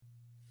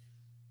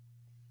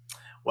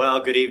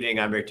Well, good evening.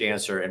 I'm Rick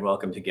Dancer, and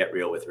welcome to Get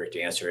Real with Rick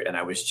Dancer. And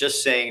I was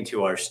just saying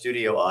to our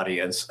studio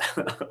audience,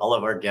 all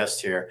of our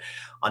guests here,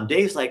 on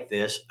days like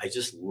this, I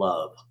just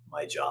love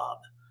my job.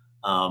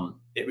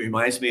 It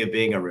reminds me of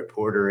being a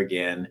reporter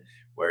again,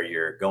 where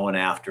you're going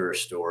after a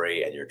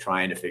story and you're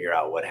trying to figure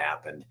out what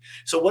happened.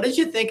 So, what did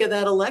you think of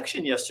that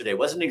election yesterday? It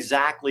wasn't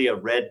exactly a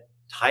red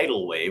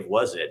tidal wave,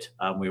 was it?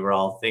 We were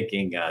all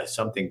thinking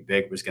something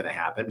big was going to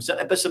happen,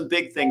 but some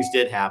big things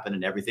did happen,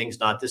 and everything's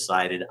not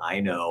decided. I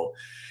know.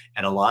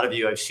 And a lot of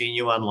you, I've seen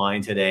you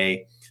online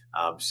today,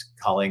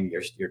 calling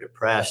you're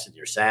depressed and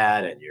you're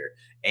sad and you're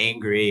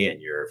angry and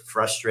you're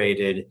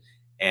frustrated.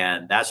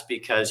 And that's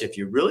because if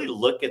you really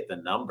look at the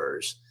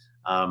numbers,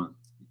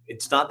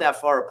 it's not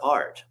that far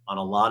apart on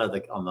a lot of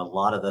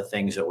the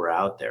things that were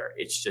out there.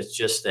 It's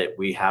just that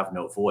we have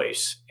no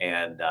voice,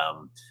 and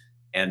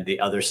the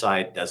other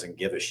side doesn't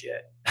give a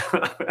shit.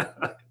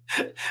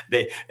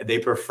 They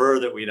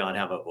prefer that we not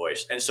have a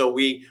voice, and so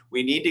we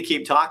need to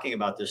keep talking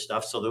about this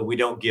stuff so that we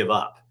don't give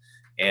up,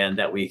 and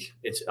that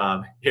it's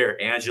here.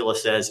 Angela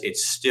says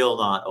it's still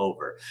not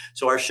over.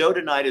 So our show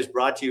tonight is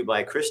brought to you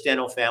by Chris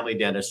Dental Family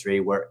Dentistry,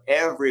 where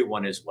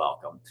everyone is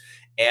welcome.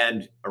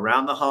 And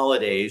around the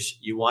holidays,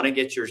 you want to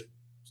get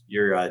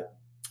your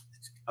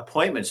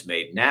appointments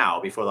made now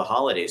before the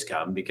holidays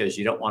come, because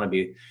you don't want to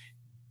be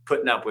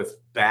putting up with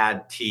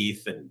bad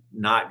teeth and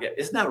not.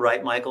 Isn't that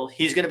right, Michael?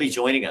 He's going to be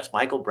joining us.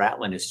 Michael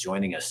Bratlin is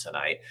joining us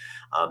tonight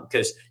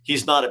because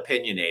he's not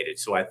opinionated.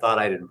 So I thought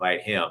I'd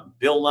invite him.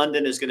 Bill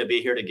London is going to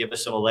be here to give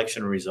us some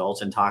election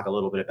results and talk a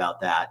little bit about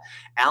that.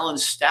 Alan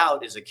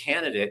Stout is a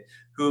candidate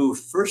who,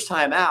 first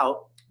time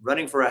out,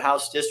 running for a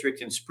House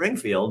district in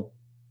Springfield,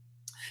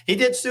 he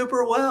did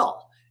super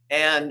well.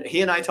 And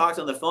he and I talked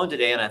on the phone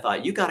today, and I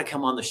thought, you got to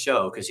come on the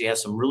show because he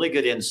has some really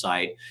good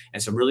insight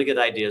and some really good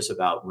ideas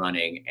about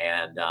running.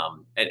 And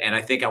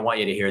I think I want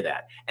you to hear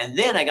that. And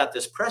then I got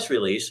this press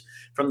release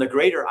from the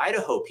Greater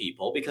Idaho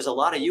people, because a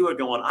lot of you are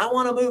going, I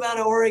want to move out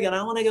of Oregon.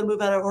 I want to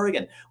move out of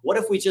Oregon. What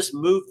if we just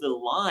moved the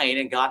line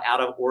and got out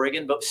of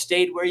Oregon, but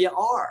stayed where you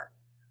are?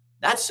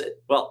 That's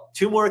it. Well,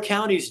 two more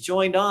counties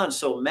joined on.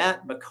 So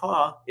Matt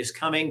McCaw is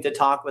coming to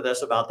talk with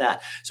us about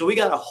that. So we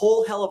got a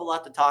whole hell of a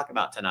lot to talk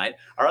about tonight.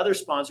 Our other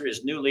sponsor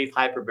is New Leaf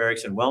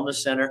Hyperbarics and Wellness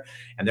Center,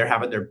 and they're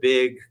having their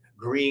big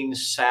Green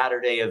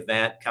Saturday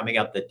event coming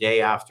up the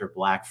day after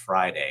Black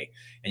Friday.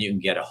 And you can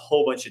get a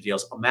whole bunch of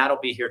deals. Matt will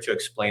be here to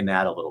explain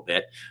that a little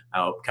bit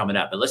coming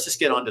up. But let's just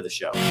get on to the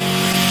show.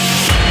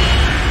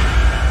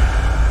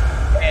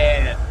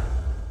 And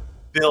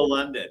Bill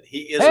London, he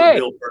is a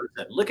real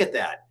person. Look at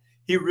that.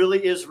 He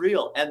really is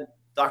real. And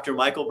Dr.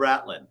 Michael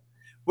Bratlin,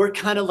 we're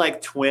kind of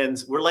like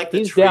twins. We're like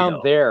the trio.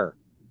 Down there.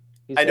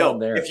 I know.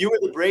 If you were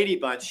the Brady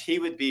Bunch, he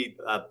would be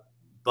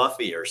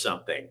Buffy or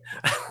something.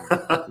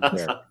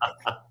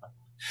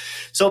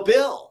 So,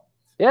 Bill.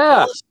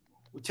 Yeah.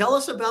 Tell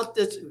us about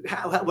this.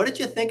 What did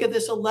you think of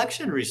this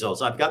election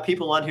results? I've got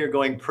people on here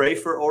going, pray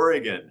for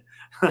Oregon.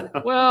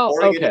 Well,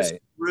 Oregon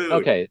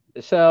okay.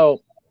 So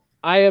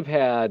I have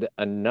had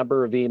a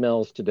number of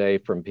emails today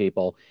from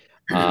people.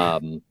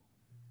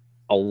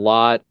 A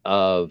lot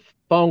of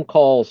phone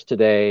calls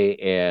today,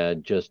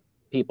 and just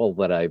people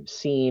that I've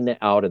seen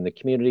out in the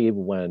community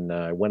when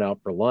I went out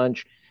for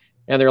lunch.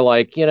 And they're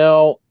like,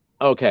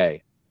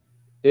 okay,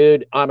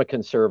 dude, I'm a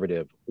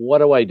conservative. What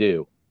do I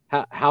do?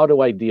 How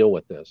do I deal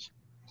with this?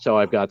 So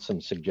I've got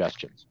some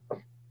suggestions.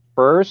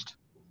 First,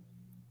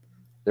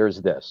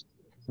 there's this.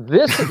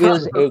 This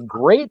is a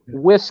great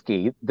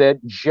whiskey that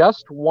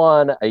just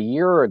won a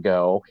year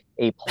ago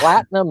a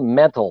platinum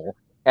medal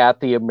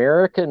at the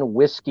American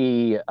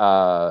Whiskey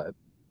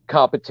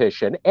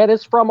competition, and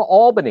it's from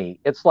Albany.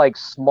 It's like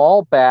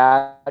small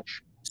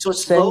batch,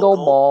 single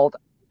malt,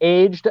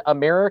 aged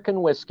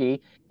American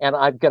whiskey, and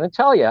I'm going to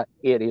tell you,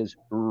 it is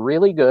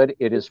really good.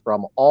 It is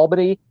from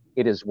Albany.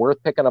 It is worth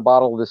picking a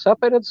bottle of this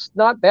up, and it's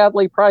not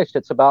badly priced.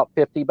 It's about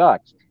 $50.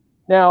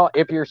 Now,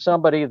 if you're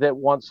somebody that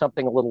wants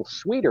something a little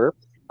sweeter,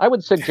 I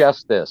would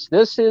suggest this.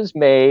 This is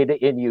made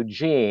in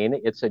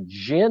Eugene. It's a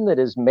gin that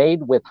is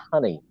made with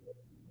honey.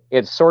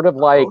 It's sort of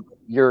like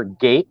your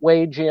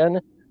gateway gin.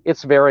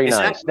 It's very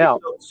nice. Now,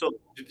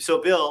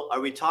 so Bill,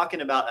 are we talking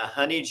about a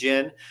honey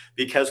gin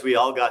because we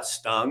all got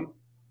stung?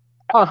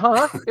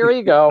 Here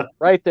you go.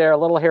 Right there, a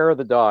little hair of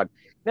the dog.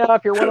 Now,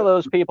 if you're one of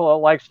those people that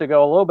likes to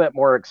go a little bit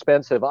more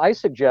expensive, I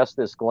suggest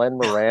this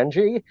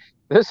Glenmorangie.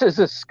 This is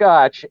a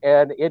Scotch,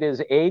 and it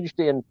is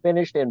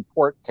finished in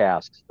port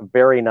casks.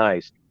 Very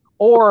nice.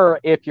 Or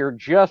if you're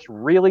just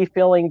really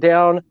feeling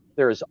down,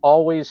 there's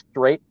always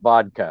straight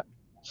vodka.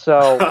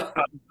 So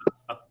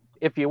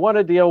if you want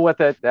to deal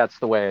with it, that's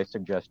the way I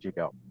suggest you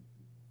go.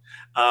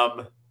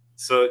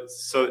 So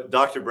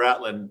Dr.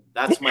 Bratlin,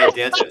 that's my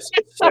dentist.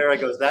 Sarah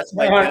goes, that's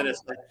my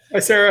dentist. Hi,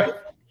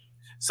 Sarah.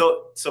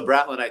 So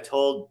Bratlin, I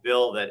told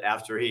Bill that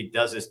after he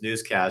does this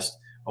newscast,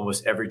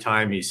 almost every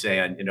time he's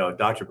saying,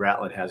 Dr.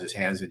 Bratlin has his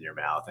hands in your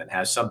mouth and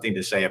has something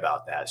to say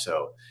about that.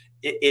 So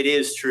it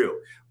is true.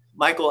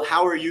 Michael,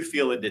 how are you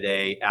feeling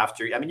today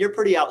after, you're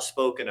pretty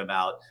outspoken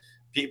about,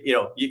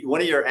 one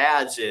of your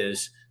ads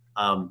is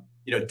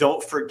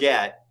don't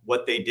forget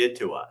what they did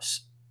to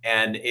us.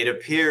 And it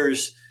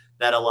appears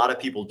that a lot of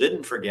people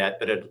didn't forget,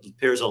 but it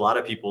appears a lot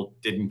of people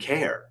didn't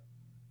care.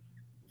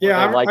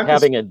 Yeah, they like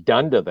having it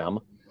done to them.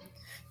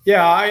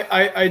 Yeah,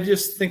 I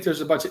just think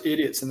there's a bunch of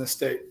idiots in the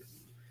state.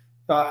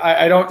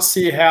 I don't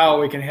see how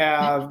we can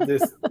have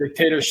this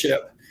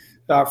dictatorship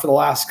for the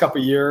last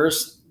couple of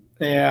years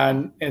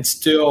and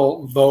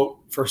still vote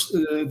for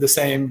the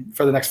same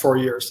for the next 4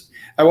 years.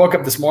 I woke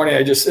up this morning.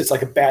 It's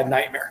like a bad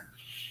nightmare.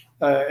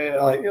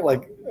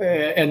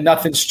 And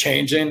nothing's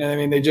changing. I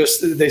mean,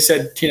 they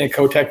said Tina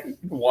Kotek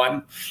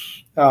won.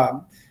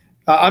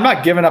 I'm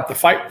not giving up the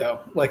fight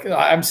though. Like,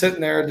 I'm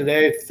sitting there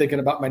today thinking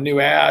about my new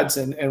ads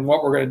and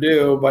what we're going to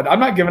do, but I'm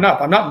not giving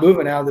up. I'm not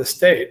moving out of this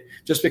state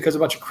just because a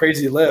bunch of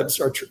crazy libs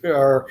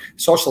or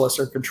socialists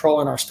are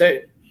controlling our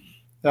state.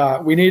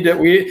 I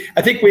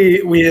think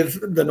we have,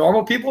 the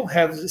normal people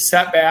have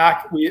sat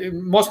back.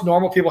 Most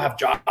normal people have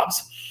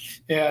jobs.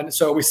 And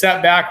so we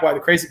sat back while the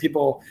crazy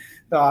people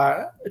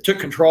took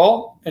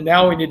control, and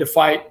now we need to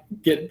fight.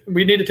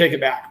 We need to take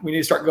it back. We need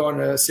to start going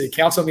to city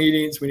council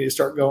meetings. We need to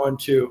start going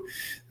to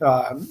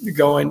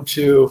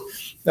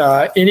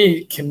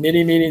any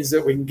committee meetings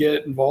that we can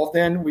get involved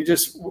in. We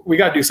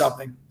got to do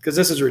something because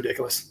this is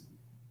ridiculous.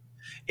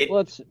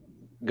 Let's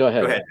go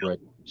ahead. Go ahead. Rick.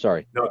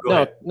 Sorry. No, go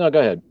ahead. No, go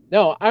ahead.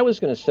 No, I was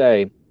going to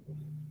say,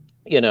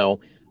 I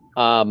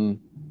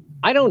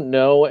don't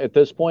know at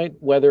this point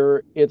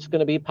whether it's going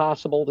to be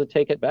possible to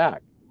take it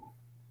back.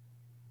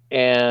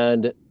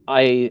 And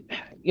I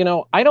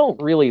don't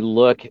really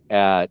look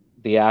at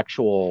the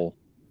actual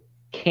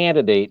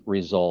candidate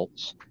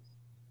results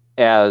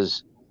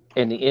as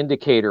an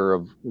indicator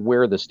of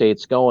where the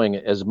state's going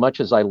as much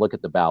as I look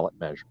at the ballot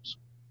measures.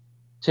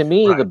 To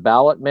me, right, the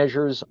ballot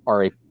measures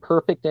are a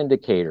perfect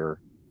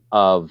indicator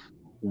of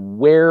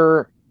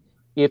where,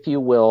 if you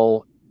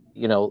will,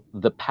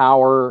 the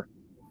power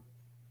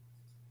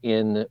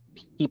in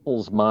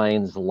people's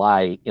minds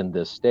lie in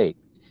this state.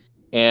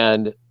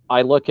 And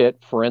I look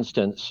at, for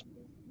instance,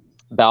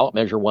 ballot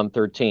measure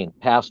 113,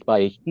 passed by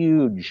a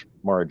huge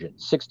margin,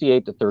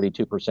 68 to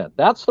 32%.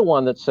 That's the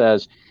one that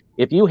says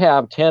if you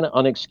have 10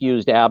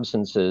 unexcused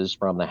absences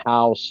from the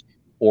House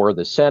or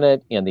the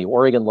Senate and the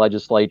Oregon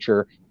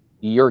legislature,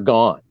 you're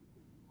gone.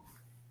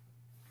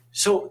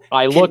 So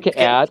I look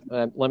at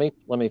let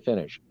me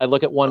finish. I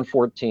look at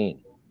 114,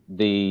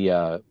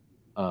 the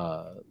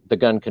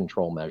gun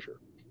control measure,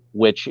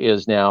 which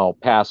is now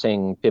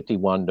passing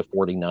 51 to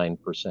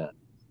 49%.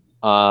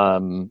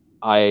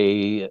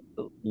 I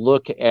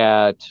look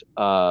at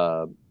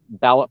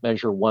ballot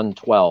measure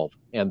 112,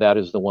 and that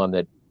is the one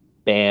that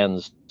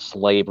bans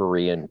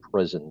slavery in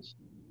prisons.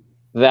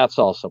 That's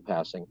also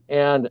passing.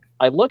 And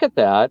I look at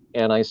that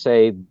and I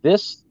say,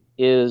 this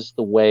is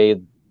the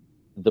way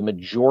the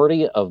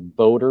majority of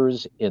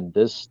voters in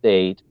this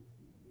state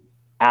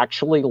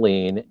actually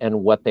lean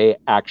and what they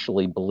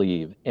actually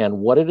believe. And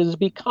what it has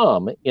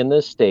become in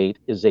this state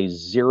is a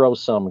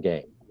zero-sum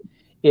game.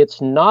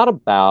 It's not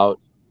about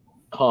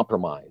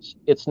compromise.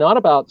 It's not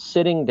about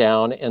sitting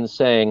down and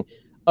saying,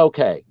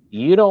 okay,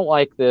 you don't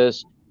like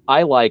this,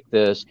 I like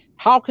this.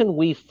 How can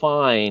we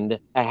find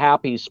a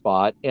happy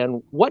spot,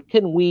 and what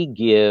can we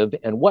give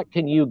and what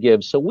can you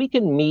give so we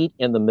can meet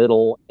in the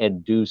middle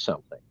and do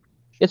something?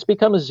 It's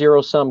become a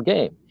zero-sum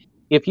game.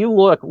 If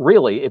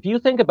you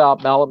think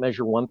about ballot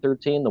measure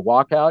 113, the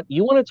walkout,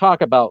 you want to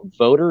talk about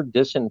voter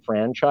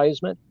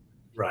disenfranchisement?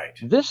 Right.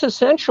 This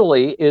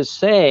essentially is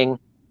saying,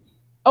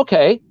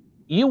 okay,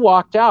 you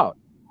walked out.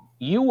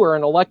 You were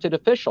an elected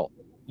official.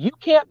 You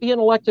can't be an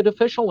elected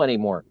official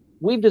anymore.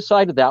 We've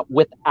decided that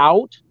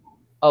without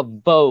a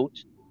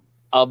vote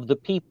of the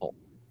people.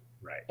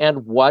 Right.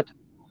 And what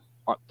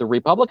the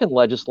Republican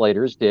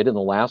legislators did in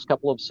the last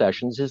couple of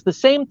sessions is the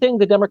same thing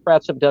the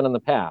Democrats have done in the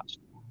past.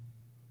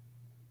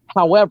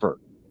 However,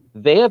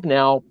 they have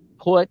now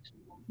put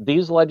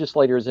these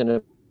legislators in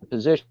a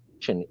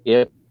position,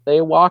 if they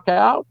walk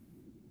out,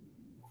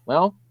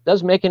 well,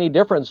 doesn't make any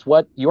difference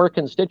what your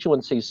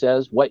constituency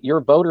says, what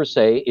your voters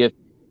say. If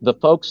the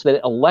folks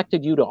that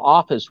elected you to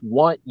office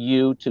want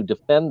you to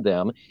defend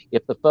them,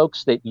 if the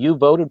folks that you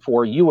voted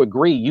for, you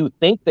agree, you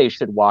think they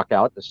should walk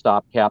out to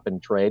stop cap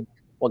and trade,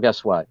 well,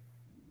 guess what?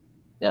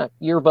 Yeah,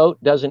 your vote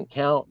doesn't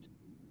count.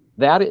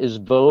 That is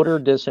voter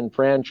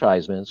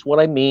disenfranchisement. It's what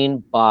I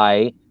mean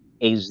by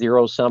a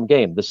zero-sum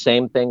game. The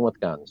same thing with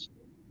guns.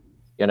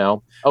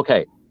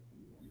 Okay,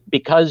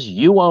 because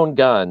you own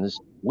guns,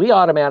 we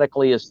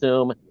automatically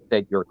assume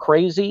that you're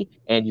crazy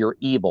and you're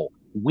evil.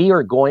 We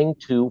are going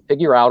to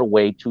figure out a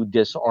way to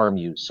disarm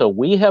you. So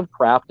we have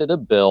crafted a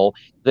bill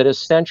that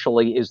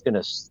essentially is going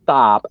to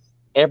stop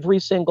every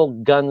single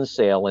gun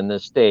sale in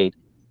this state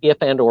if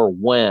and or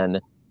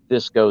when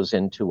this goes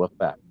into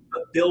effect.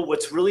 But Bill,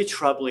 what's really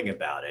troubling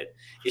about it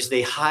is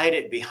they hide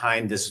it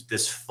behind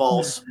this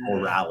false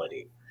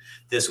morality.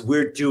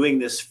 We're doing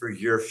this for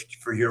your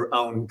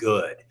own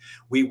good.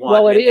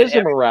 It is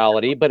a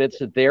morality, but it's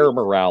their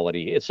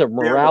morality. It's a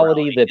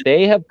morality that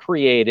they have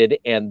created,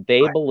 and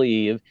they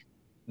believe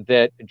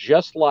that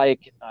just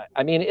like,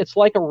 it's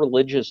like a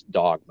religious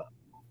dogma.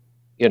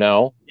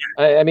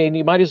 I mean,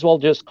 you might as well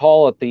just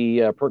call it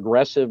the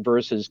progressive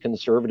versus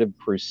conservative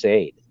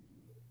crusade.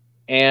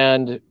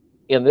 And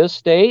in this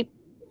state,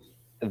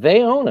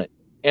 they own it.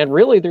 And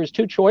really, there's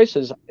two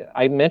choices.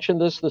 I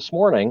mentioned this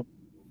morning,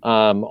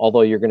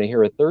 although you're going to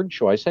hear a third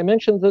choice. I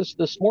mentioned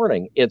this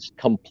morning. It's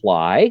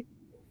comply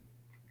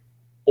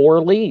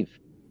or leave.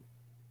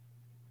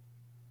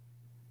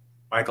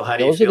 Michael, how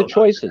do you feel? Those are the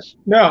choices.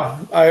 No,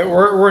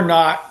 we're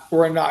not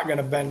going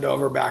to bend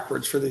over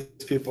backwards for these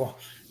people.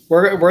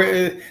 We're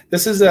going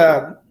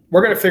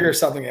to figure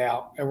something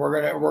out, and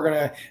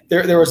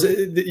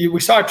we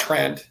saw a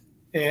trend,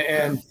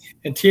 and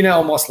Tina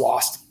almost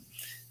lost.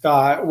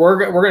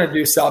 We're going to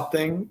do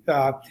something.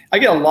 I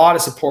get a lot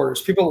of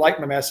supporters. People like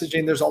my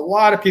messaging. There's a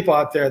lot of people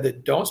out there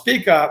that don't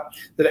speak up,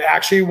 that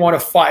actually want to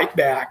fight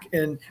back,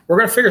 and we're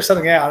going to figure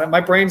something out. And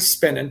my brain's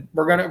spinning.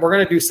 We're going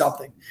to do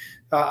something.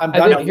 I'm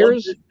done.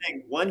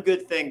 One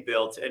good thing,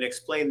 Bill, and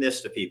explain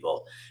this to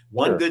people.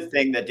 One good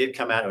thing that did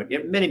come out of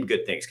it, many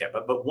good things came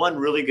out, but one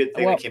really good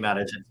thing that came out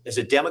is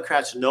that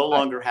Democrats no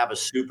longer have a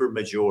super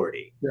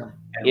majority. Yeah.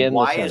 And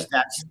why is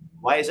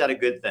that a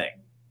good thing?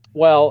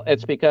 Well,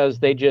 it's because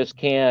they just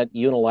can't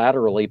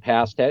unilaterally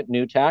pass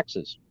new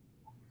taxes.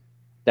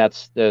 That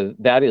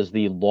is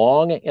the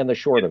long and the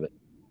short of it.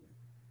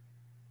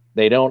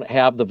 They don't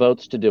have the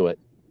votes to do it.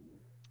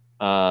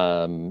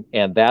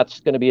 And that's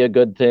going to be a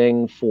good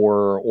thing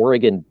for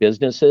Oregon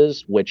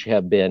businesses, which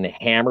have been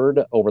hammered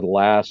over the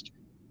last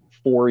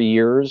 4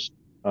 years,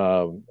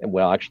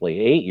 actually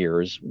 8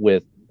 years,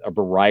 with a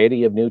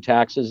variety of new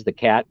taxes. The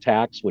CAT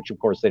tax, which of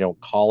course they don't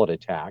call it a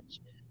tax,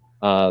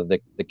 the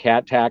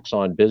CAT tax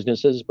on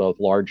businesses, both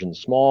large and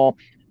small.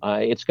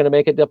 It's going to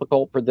make it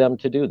difficult for them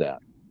to do that.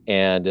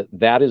 And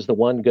that is the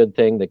one good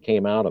thing that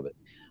came out of it.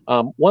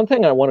 One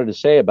thing I wanted to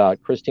say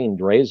about Christine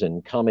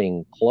Drazan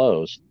coming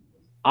close,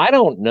 I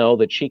don't know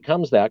that she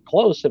comes that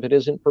close if it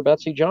isn't for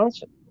Betsy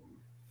Johnson.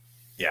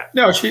 Yeah.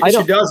 No, she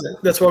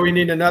doesn't. That's why we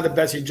need another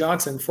Betsy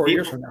Johnson 4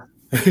 years from now.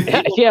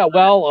 Yeah,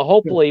 well,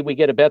 hopefully we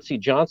get a Betsy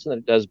Johnson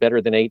that does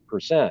better than 8%.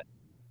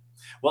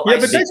 Well, yeah,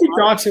 but Betsy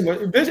Johnson,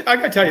 I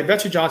got to tell you,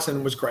 Betsy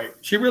Johnson was great.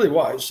 She really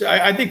was.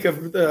 I think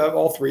of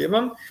all three of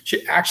them,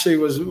 she actually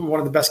was one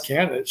of the best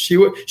candidates. She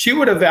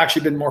would have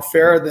actually been more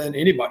fair than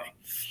anybody.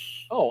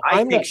 Oh,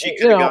 I think she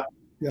could have got.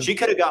 Yeah. She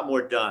could have got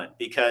more done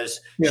because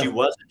she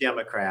was a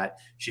Democrat.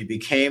 She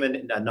became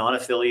a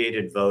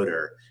non-affiliated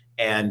voter.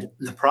 And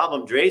the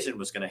problem Drazan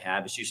was going to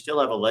have is you still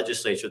have a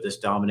legislature that's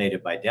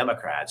dominated by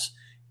Democrats.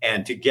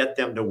 And to get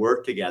them to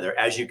work together,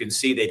 as you can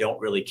see, they don't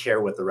really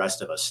care what the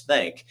rest of us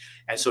think.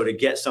 And so to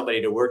get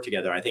somebody to work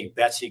together, I think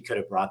Betsy could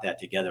have brought that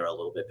together a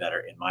little bit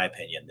better, in my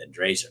opinion, than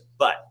Drazan.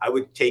 But I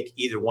would take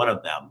either one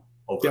of them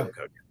over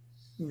Kotek.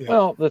 Yeah.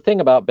 Well, the thing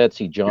about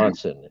Betsy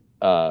Johnson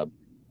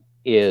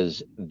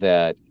is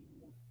that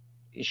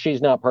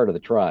she's not part of the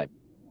tribe,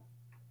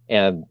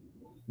 and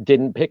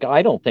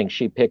I don't think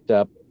she picked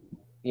up,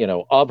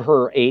 of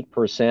her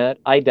 8%,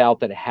 I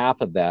doubt that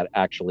half of that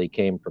actually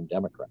came from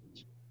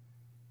Democrats.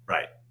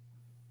 Right.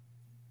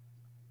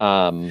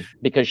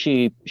 Because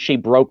she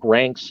broke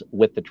ranks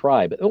with the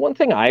tribe. The one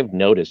thing I've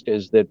noticed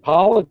is that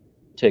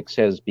politics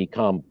has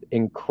become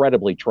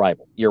incredibly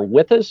tribal. You're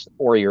with us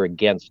or you're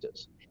against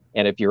us.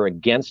 And if you're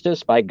against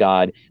us, by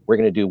God, we're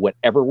going to do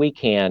whatever we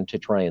can to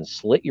try and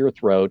slit your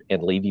throat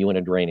and leave you in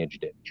a drainage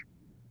ditch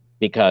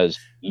because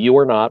you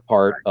are not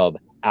part of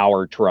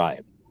our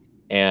tribe.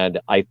 And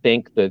I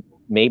think that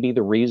maybe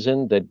the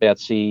reason that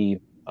Betsy,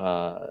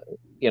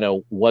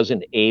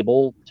 wasn't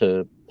able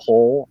to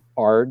pull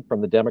hard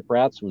from the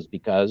Democrats was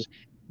because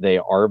they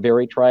are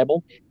very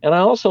tribal. And I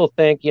also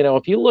think,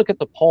 if you look at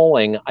the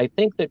polling, I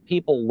think that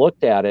people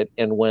looked at it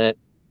and went,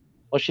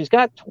 well, she's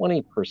got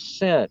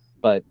 20%,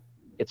 but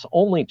it's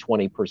only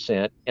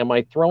 20%. Am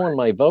I throwing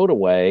my vote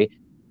away?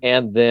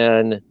 And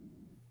then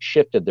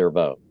shifted their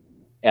vote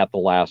at the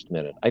last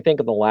minute. I think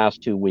in the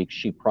last 2 weeks,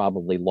 she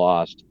probably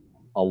lost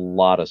a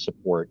lot of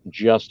support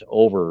just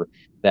over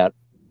that.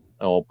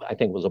 I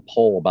think it was a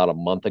poll about a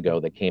month ago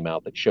that came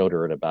out that showed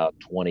her at about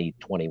 21%.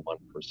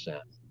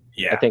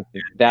 Yeah. I think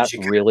that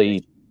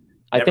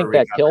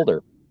killed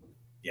her.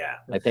 Yeah.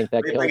 I think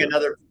that killed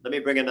her. Let me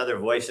bring another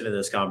voice into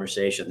this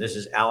conversation. This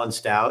is Alan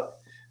Stout.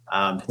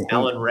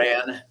 Alan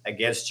ran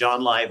against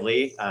John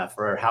Lively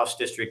for our House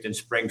district in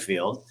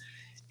Springfield.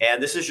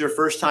 And this is your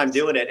first time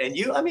doing it.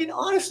 And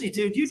honestly,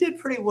 dude, you did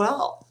pretty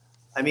well.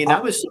 I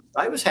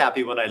was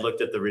happy when I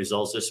looked at the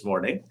results this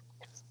morning.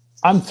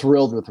 I'm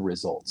thrilled with the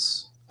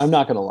results. I'm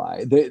not going to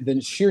lie.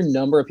 The sheer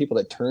number of people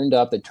that turned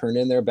up, that turned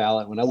in their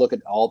ballot, when I look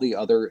at all the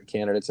other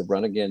candidates that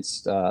run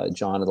against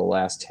John in the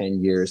last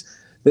 10 years,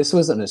 this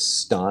was an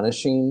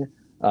astonishing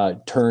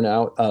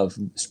turnout of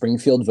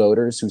Springfield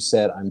voters who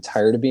said, I'm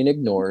tired of being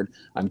ignored.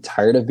 I'm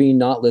tired of being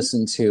not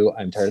listened to.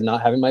 I'm tired of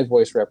not having my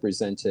voice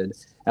represented.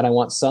 And I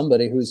want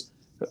somebody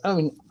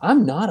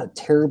I'm not a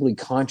terribly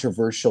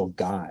controversial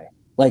guy.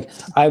 Like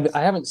I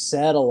haven't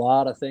said a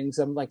lot of things.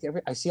 I'm like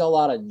I see a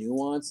lot of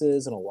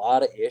nuances and a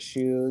lot of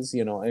issues,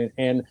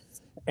 and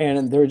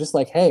they're just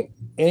like, hey,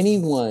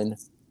 anyone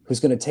who's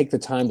going to take the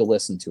time to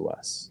listen to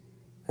us.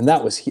 And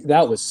that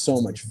was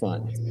so much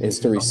fun, is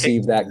to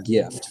receive that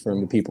gift from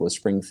the people of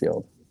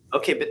Springfield.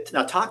 Okay, but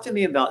now talk to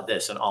me about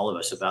this, and all of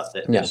us about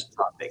this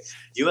topic.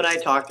 You and I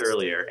talked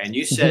earlier, and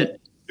you said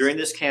during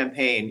this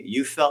campaign,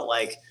 you felt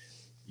like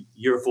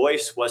your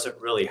voice wasn't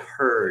really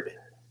heard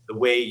the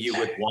way you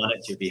would want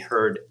it to be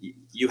heard.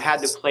 You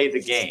had to play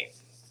the game.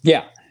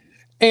 Yeah.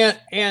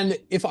 And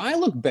if I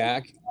look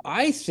back,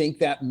 I think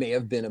that may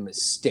have been a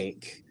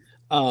mistake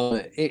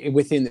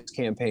within this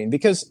campaign,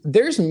 because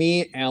there's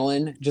me,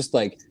 Alan, just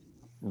like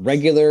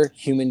regular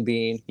human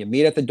being. You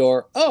meet at the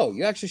door. Oh,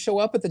 you actually show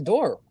up at the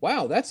door.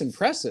 Wow, that's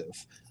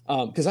impressive.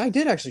 Because I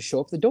did actually show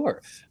up at the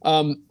door.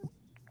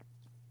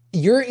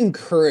 You're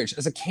encouraged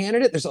as a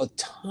candidate. There's a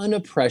ton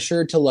of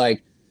pressure to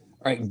like,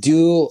 all right,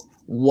 do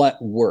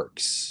what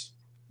works,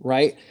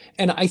 right?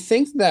 And I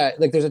think that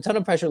like there's a ton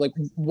of pressure. Like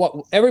what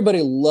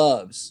everybody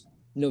loves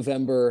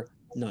November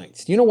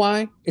 9th. Do you know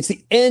why? It's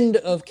the end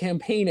of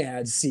campaign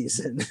ads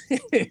season.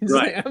 Right.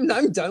 Like,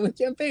 I'm done with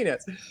campaign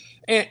ads.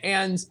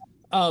 And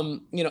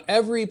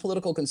every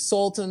political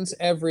consultant,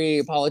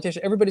 every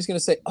politician, everybody's going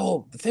to say,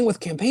 oh, the thing with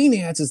campaign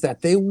ads is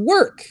that they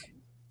work.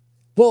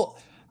 Well,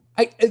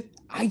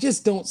 I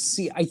just don't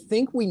see. I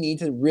think we need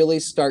to really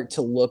start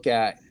to look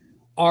at,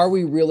 are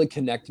we really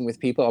connecting with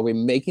people? Are we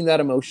making that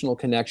emotional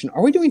connection?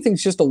 Are we doing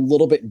things just a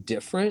little bit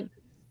different?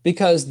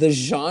 Because the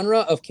genre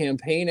of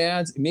campaign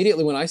ads,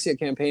 immediately when I see a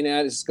campaign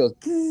ad, it just goes,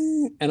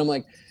 and I'm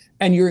like,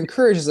 and you're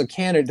encouraged as a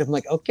candidate. I'm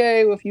like,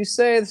 okay, well, if you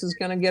say this is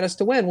going to get us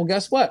to win, well,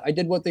 guess what? I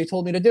did what they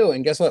told me to do.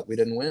 And guess what? We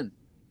didn't win.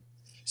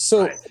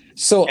 So,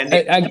 right.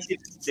 And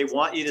they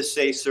want you to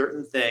say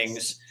certain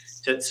things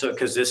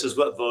because this is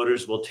what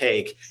voters will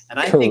take. And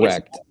I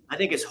correct.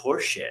 think it's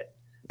horseshit.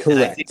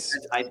 Correct.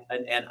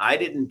 And I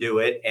didn't do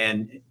it.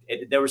 And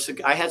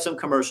I had some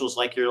commercials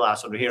like your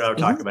last one. Here I was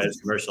talking about his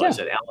commercial. Yeah. I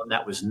said, Alan,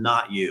 that was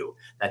not you.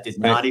 That did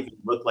not even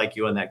look like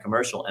you in that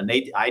commercial. And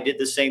I did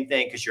the same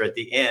thing, because you're at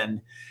the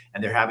end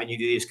and they're having you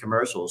do these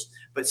commercials.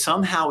 But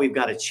somehow we've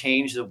got to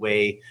change the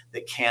way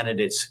that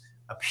candidates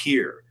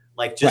appear.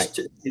 Like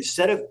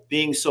instead of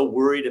being so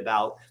worried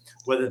about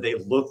whether they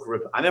look.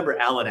 I remember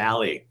Alan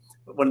Alley.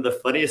 One of the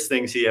funniest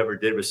things he ever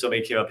did was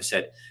somebody came up and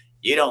said,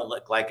 "You don't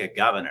look like a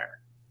governor."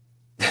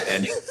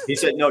 And he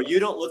said, "No, you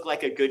don't look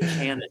like a good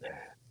candidate."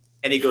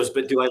 And he goes,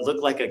 "But do I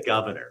look like a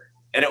governor?"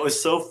 And it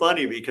was so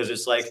funny, because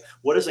it's like,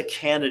 what is a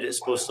candidate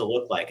supposed to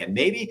look like? And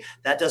maybe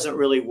that doesn't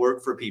really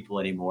work for people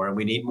anymore. And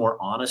we need more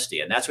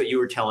honesty. And that's what you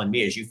were telling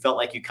me, is you felt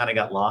like you kind of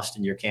got lost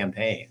in your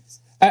campaign.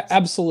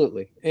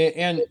 Absolutely.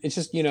 And it's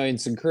just,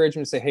 it's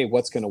encouragement to say, hey,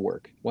 what's going to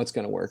work? What's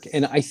going to work?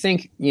 And I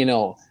think,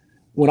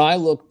 when I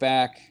look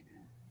back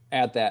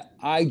at that,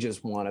 I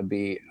just want to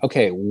be,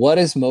 okay, what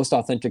is most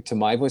authentic to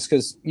my voice?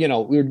 Because,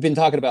 we've been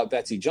talking about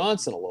Betsy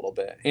Johnson a little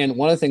bit. And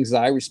one of the things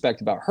that I respect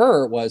about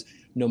her was,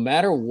 no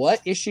matter what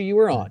issue you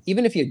were on,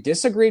 even if you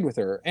disagreed with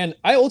her, and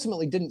I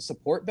ultimately didn't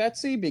support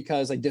Betsy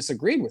because I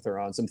disagreed with her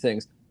on some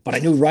things, but I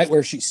knew right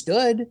where she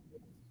stood.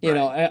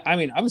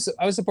 I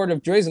was supportive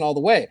of Drazen all the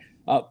way,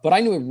 but I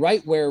knew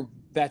right where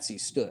Betsy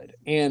stood.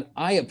 And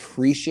I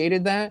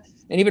appreciated that.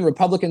 And even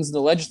Republicans in the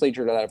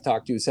legislature that I've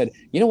talked to said,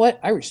 you know what?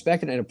 I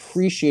respected and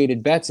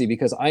appreciated Betsy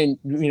because I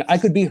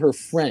could be her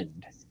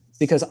friend,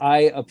 because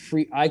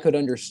I could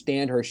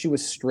understand her. She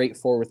was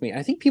straightforward with me.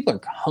 I think people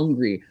are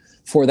hungry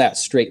for that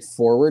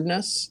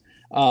straightforwardness.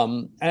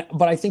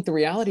 But I think the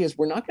reality is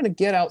we're not going to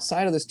get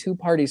outside of this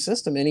two-party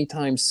system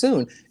anytime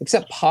soon,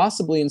 except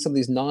possibly in some of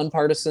these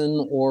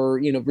nonpartisan or,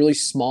 really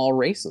small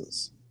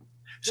races.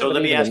 So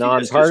let me ask you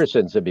this.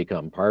 Nonpartisans have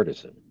become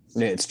partisan.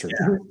 It's true.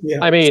 Yeah.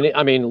 I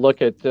mean,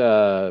 look at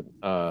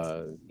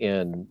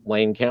in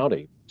Lane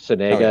County,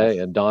 Senega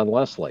and Don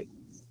Leslie.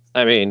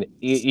 I mean,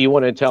 you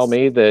want to tell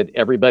me that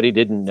everybody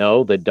didn't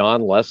know that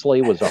Don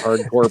Leslie was a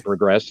hardcore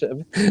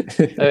progressive?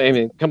 I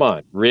mean, come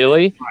on,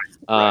 really?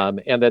 Right.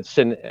 And that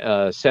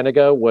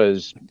Senega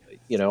was,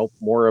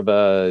 more of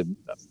a,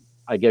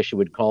 I guess you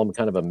would call him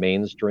kind of a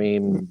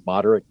mainstream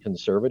moderate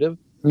conservative.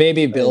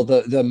 Maybe Bill,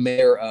 the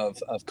mayor of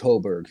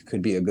Coburg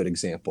could be a good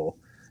example.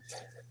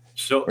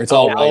 So it's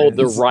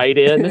the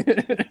write-in.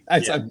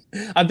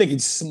 I'm thinking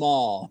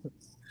small.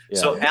 Yeah.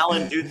 So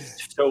Alan,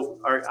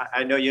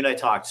 I know you and I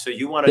talked. So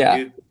you want to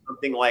do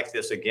something like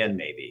this again,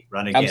 maybe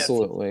run again?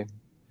 Absolutely.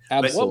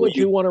 What would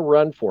you want to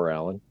run for,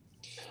 Alan?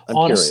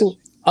 Honestly,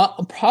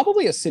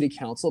 probably a city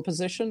council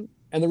position.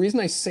 And the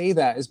reason I say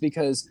that is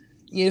because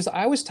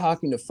I was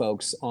talking to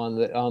folks on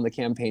the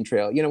campaign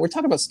trail. We're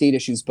talking about state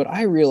issues, but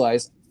I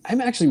realized I'm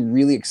actually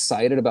really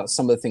excited about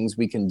some of the things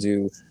we can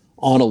do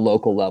on a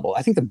local level.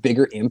 I think the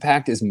bigger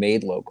impact is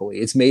made locally.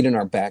 It's made in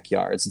our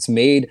backyards. It's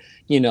made,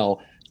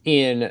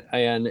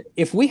 and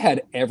if we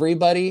had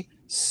everybody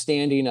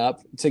standing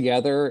up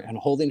together and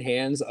holding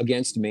hands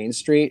against Main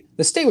Street,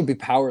 the state would be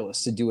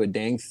powerless to do a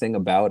dang thing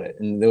about it.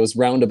 And those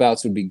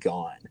roundabouts would be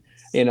gone.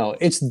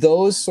 It's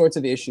those sorts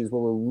of issues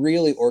where we're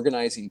really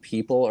organizing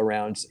people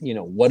around,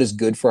 what is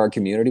good for our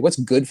community, what's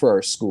good for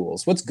our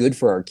schools, what's good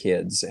for our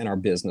kids and our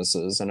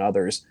businesses and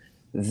others.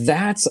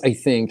 That's, I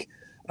think,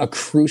 a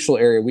crucial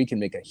area we can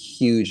make a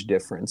huge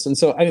difference. And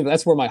so I think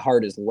that's where my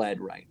heart is led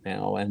right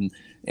now. And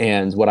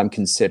and what I'm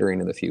considering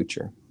in the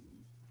future.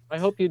 I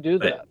hope you do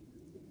that.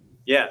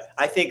 Yeah,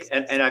 I think,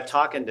 and I'm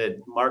talking to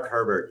Mark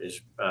Herbert,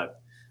 is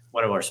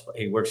one of our,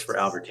 he works for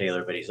Albert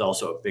Taylor, but he's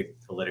also a big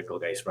political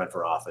guy. He's run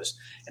for office.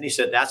 And he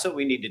said, that's what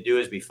we need to do,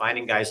 is be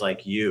finding guys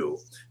like you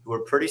who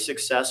are pretty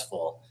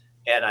successful.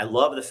 And I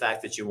love the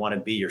fact that you want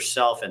to be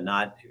yourself and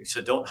not,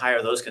 so don't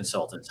hire those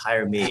consultants,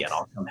 hire me and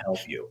I'll come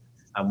help you.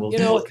 I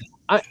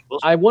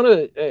want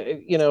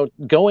to,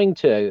 going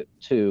to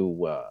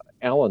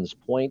Alan's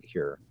point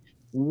here,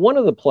 one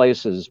of the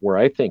places where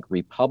I think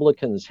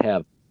Republicans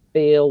have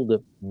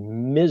failed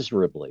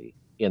miserably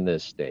in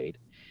this state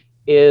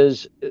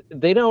is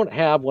they don't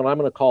have what I'm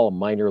going to call a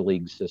minor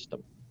league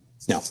system.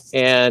 No.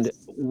 And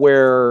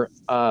where,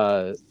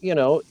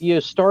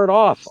 you start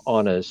off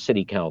on a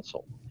city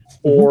council,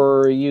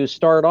 or you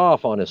start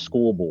off on a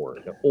school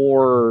board,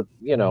 or,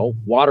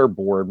 water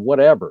board,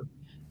 whatever.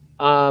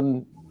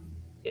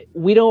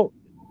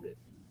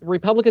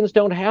 Republicans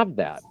don't have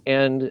that,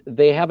 and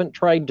they haven't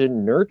tried to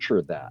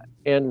nurture that.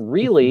 And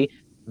really,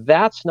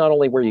 that's not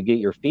only where you get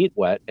your feet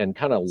wet and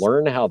kind of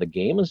learn how the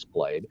game is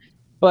played,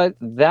 but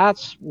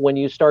that's when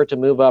you start to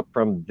move up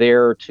from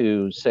there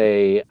to,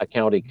 say, a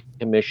county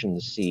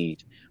commission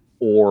seat,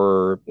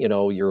 or,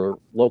 your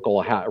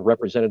local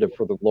representative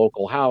for the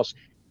local house.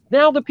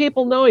 Now the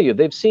people know you.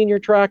 They've seen your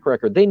track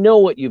record. They know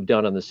what you've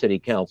done on the city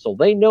council.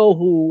 They know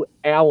who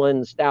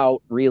Alan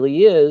Stout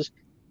really is.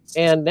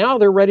 And now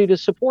they're ready to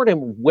support him,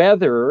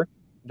 whether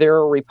they're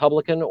a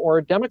Republican or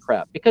a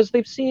Democrat, because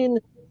they've seen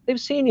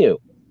you.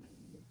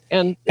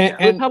 And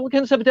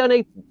Republicans have done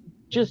a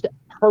just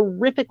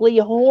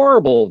horrifically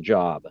horrible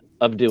job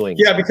of doing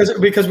it. Yeah,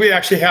 because we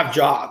actually have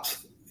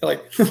jobs. I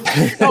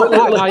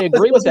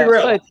agree with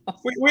that. But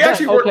we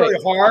actually work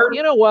really hard.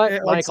 You know what,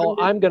 Michael?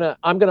 I'm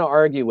gonna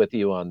argue with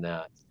you on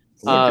that.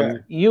 Okay.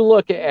 You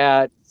look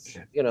at,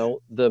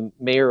 the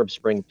mayor of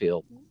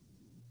Springfield.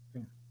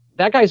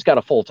 That guy's got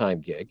a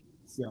full-time gig.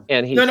 Yeah.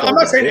 And he's I'm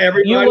not saying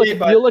everybody.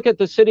 You look at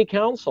the city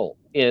council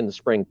in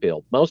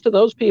Springfield. Most of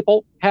those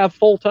people have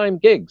full-time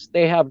gigs.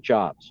 They have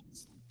jobs.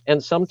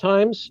 And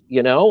sometimes,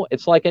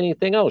 it's like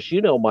anything else.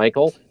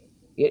 Michael,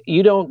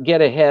 you don't get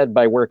ahead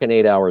by working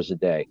 8 hours a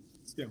day.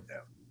 Yeah.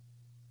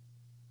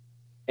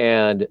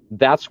 And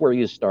that's where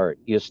you start.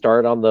 You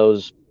start on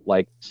those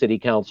like city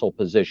council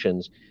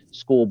positions,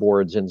 school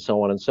boards, and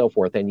so on and so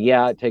forth. And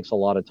yeah, it takes a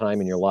lot of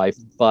time in your life.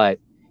 But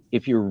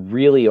if you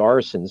really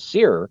are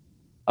sincere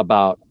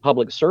about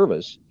public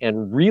service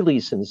and really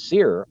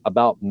sincere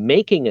about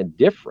making a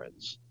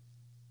difference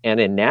and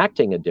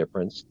enacting a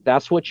difference,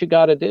 that's what you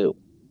got to do.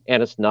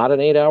 And it's not an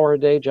 8 hour a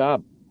day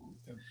job.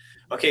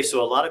 Okay,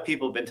 so a lot of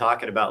people have been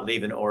talking about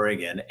leaving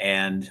Oregon,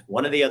 and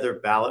one of the other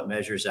ballot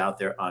measures out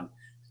there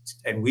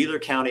in Wheeler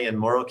County and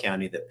Morrow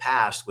County that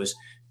passed was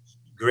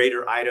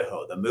Greater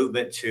Idaho, the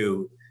movement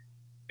to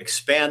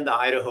expand the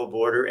Idaho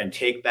border and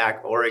take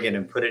back Oregon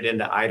and put it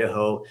into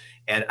Idaho.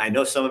 And I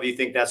know some of you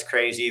think that's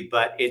crazy,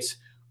 but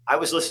I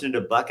was listening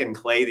to Buck and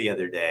Clay the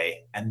other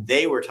day, and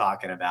they were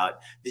talking about,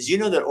 did you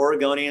know that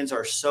Oregonians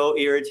are so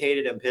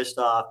irritated and pissed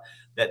off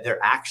that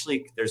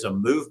there's a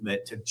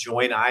movement to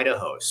join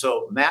Idaho?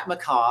 So Matt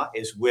McCaw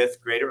is with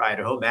Greater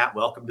Idaho. Matt,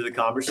 welcome to the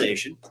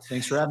conversation.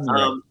 Thanks for having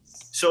me.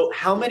 So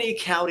how many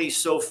counties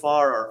so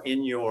far are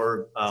in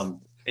your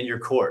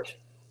court?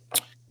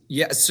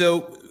 Yeah,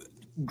 so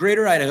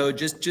Greater Idaho,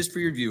 just for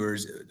your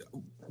viewers,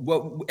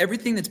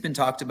 everything that's been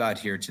talked about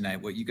here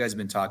tonight, what you guys have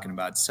been talking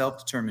about,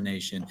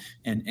 self-determination,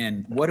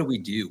 and what do we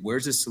do?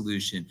 Where's the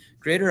solution?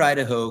 Greater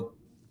Idaho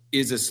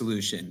is a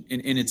solution,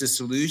 and it's a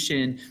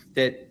solution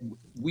that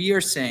we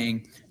are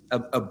saying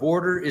a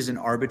border is an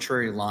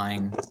arbitrary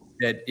line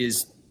that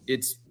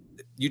it's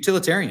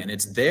utilitarian.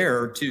 It's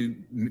there to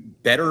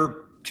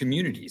better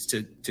communities,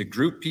 to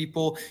group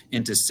people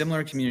into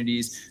similar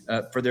communities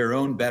for their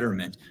own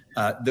betterment.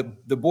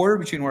 The border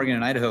between Oregon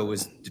and Idaho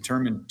was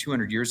determined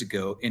 200 years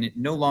ago, and it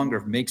no longer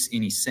makes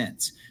any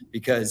sense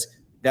because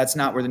that's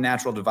not where the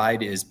natural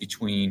divide is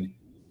between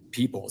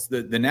peoples.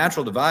 The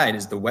natural divide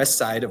is the west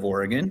side of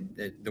Oregon,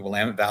 the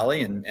Willamette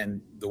Valley, and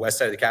the west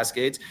side of the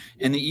Cascades,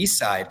 and the east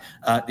side.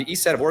 The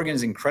east side of Oregon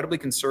is incredibly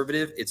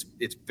conservative.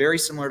 It's very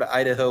similar to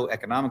Idaho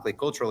economically,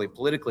 culturally,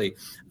 politically.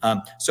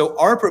 So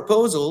our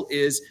proposal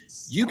is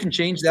you can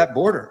change that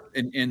border,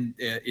 and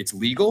it's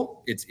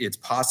legal, it's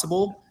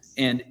possible,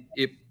 and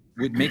it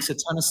makes a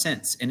ton of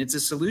sense, and it's a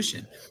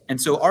solution. And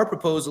so our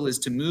proposal is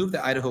to move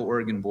the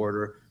Idaho-Oregon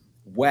border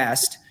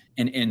west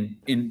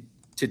and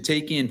to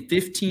take in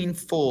 15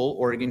 full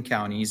Oregon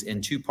counties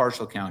and 2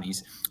 partial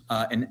counties.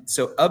 And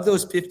so of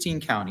those 15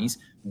 counties,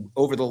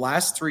 over the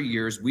last 3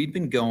 years, we've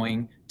been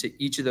going to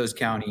each of those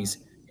counties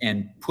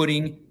and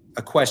putting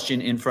a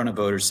question in front of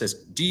voters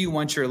says, do you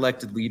want your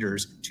elected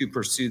leaders to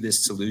pursue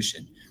this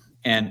solution?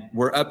 And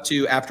we're up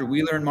to, after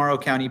Wheeler and Morrow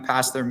County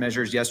passed their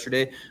measures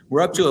yesterday,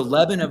 we're up to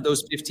 11 of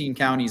those 15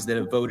 counties that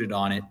have voted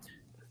on it,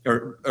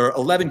 or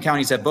 11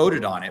 counties have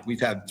voted on it.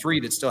 We've had 3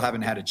 that still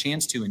haven't had a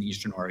chance to in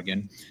Eastern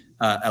Oregon.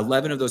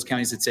 11 of those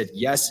counties that said,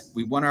 yes,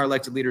 we want our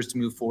elected leaders to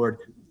move forward.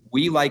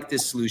 We like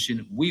this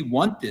solution. We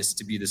want this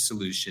to be the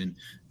solution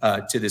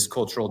to this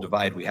cultural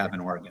divide we have in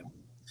Oregon.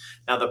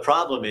 Now, the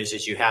problem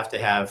is you have to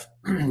have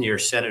your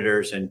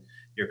senators and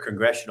your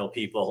congressional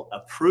people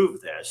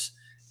approve this.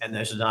 And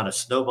there's not a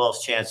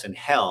snowball's chance in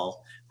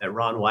hell that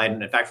Ron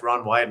Wyden, in fact,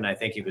 Ron Wyden, I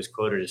think he was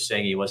quoted as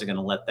saying he wasn't going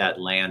to let that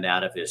land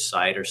out of his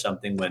sight or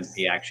something when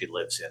he actually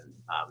lives in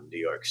New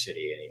York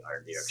City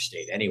or New York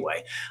State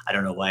anyway. I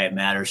don't know why it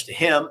matters to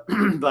him,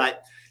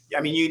 but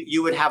I mean,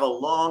 you would have a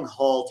long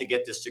haul to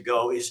get this to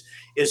go. Is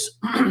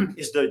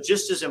the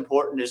just as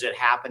important as it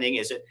happening?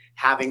 Is it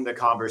having the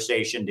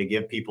conversation to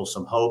give people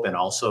some hope and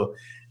also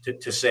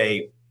to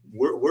say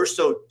we're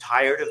so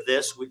tired of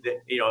this?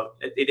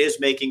 It is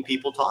making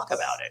people talk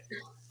about it.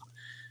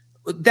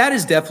 That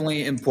is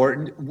definitely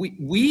important.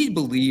 We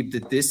believe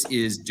that this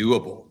is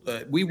doable.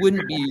 We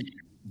wouldn't be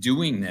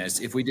doing this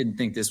if we didn't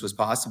think this was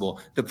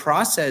possible. The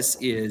process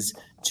is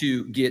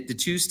to get the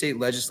two state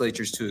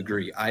legislatures to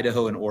agree,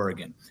 Idaho and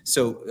Oregon.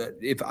 So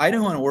if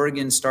Idaho and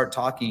Oregon start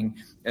talking,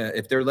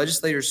 if their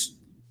legislators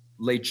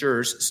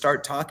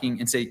start talking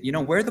and say,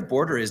 where the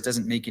border is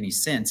doesn't make any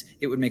sense.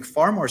 It would make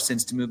far more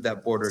sense to move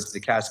that border to the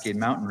Cascade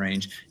Mountain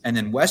Range. And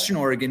then Western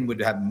Oregon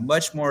would have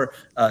much more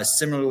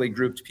similarly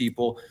grouped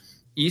people.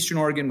 Eastern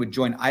Oregon would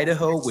join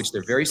Idaho, which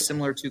they're very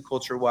similar to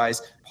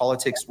culture-wise,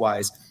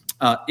 politics-wise.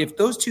 If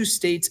those two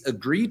states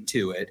agreed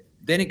to it,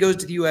 then it goes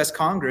to the U.S.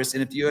 Congress.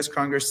 And if the U.S.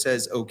 Congress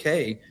says,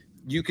 okay,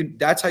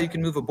 that's how you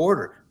can move a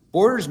border.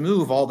 Borders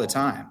move all the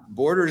time.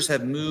 Borders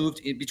have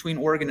moved between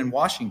Oregon and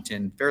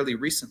Washington fairly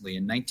recently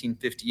in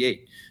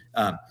 1958.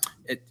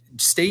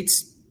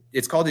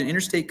 It's called an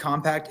interstate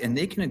compact, and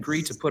they can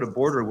agree to put a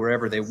border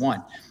wherever they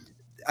want.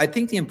 I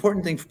think the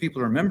important thing for people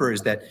to remember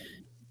is that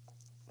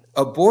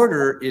a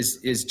border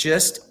is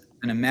just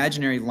an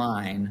imaginary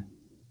line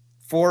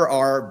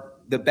for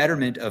the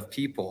betterment of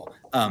people.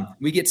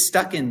 We get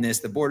stuck in this.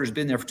 The border's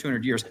been there for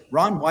 200 years.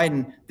 Ron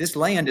Wyden, this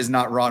land is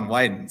not Ron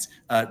Wyden's.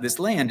 This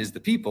land is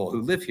the people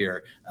who live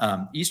here.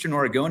 Eastern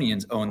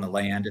Oregonians own the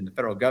land, and the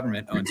federal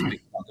government owns a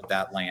big chunk of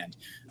that land.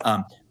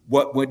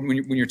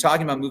 When you're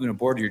talking about moving a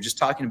border, you're just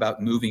talking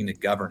about moving the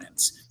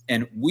governance.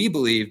 And we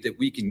believe that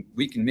we can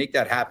make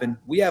that happen.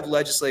 We have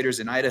legislators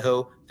in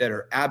Idaho that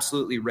are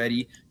absolutely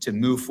ready to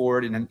move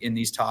forward in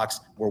these talks.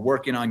 We're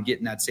working on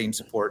getting that same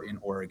support in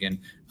Oregon,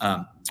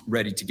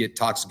 ready to get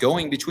talks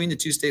going between the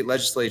two state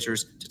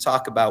legislatures to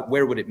talk about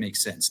where would it make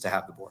sense to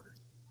have the border.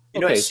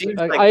 Can I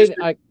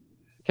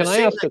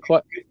ask a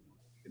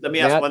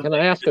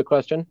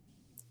question?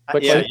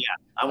 Quickly? Yeah.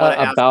 I want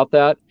to ask about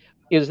that.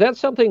 Is that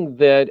something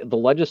that the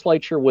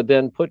legislature would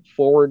then put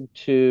forward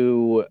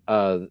to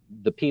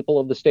the people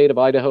of the state of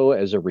Idaho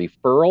as a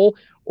referral,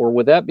 or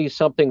would that be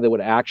something that would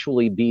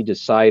actually be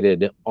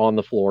decided on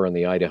the floor in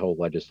the Idaho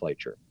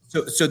legislature?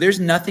 So there's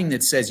nothing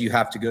that says you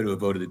have to go to a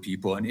vote of the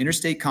people. An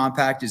interstate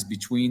compact is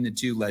between the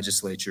two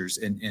legislatures.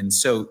 And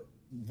so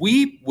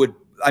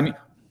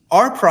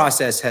our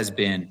process has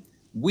been,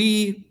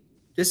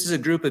 this is a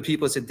group of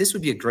people that said, this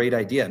would be a great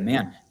idea.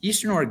 Man,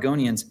 Eastern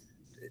Oregonians,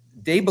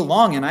 they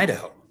belong in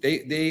Idaho.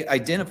 They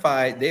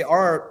identify, they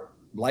are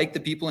like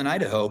the people in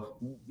Idaho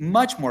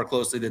much more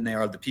closely than they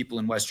are the people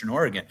in Western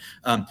Oregon.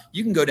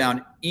 You can go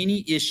down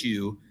any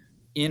issue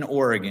in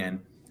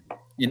Oregon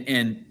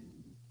and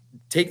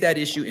take that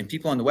issue, and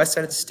people on the west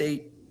side of the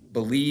state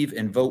believe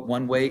and vote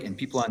one way, and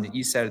people on the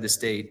east side of the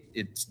state,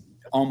 it's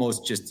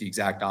almost just the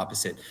exact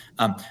opposite.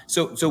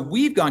 So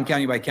we've gone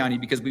county by county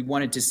because we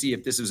wanted to see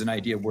if this was an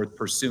idea worth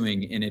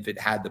pursuing and if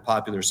it had the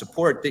popular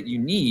support that you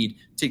need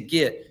to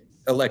get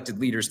elected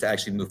leaders to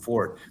actually move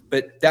forward.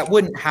 But that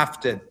wouldn't have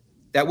to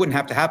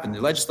happen. The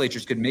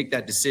legislatures could make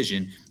that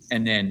decision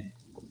and then,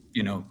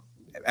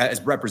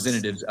 as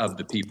representatives of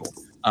the people.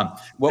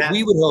 What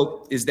we would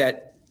hope is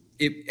that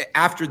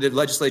after the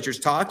legislatures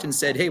talked and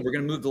said, hey, we're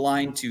going to move the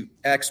line to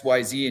X,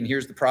 Y, Z, and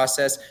here's the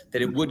process,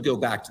 that it would go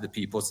back to the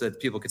people so that the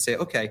people could say,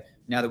 okay,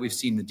 now that we've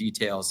seen the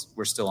details,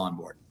 we're still on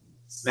board.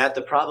 Matt,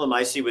 the problem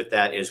I see with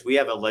that is we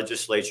have a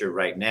legislature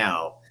right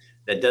now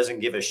that doesn't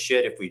give a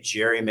shit if we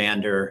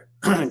gerrymander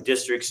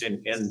districts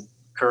in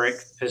current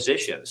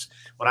positions.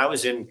 When I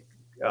was in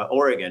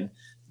Oregon,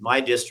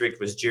 my district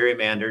was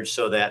gerrymandered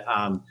so that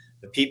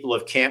the people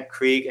of Camp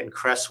Creek and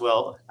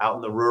Cresswell out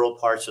in the rural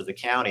parts of the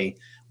county,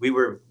 we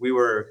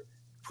were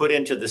put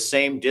into the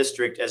same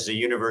district as the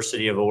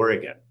University of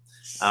Oregon.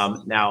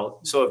 Now,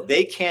 so if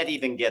they can't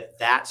even get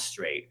that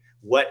straight,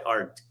 what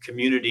are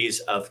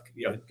communities of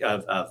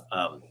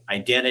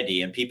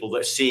identity and people that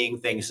are seeing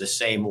things the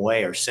same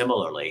way or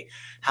similarly?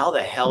 How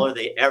the hell are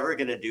they ever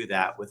going to do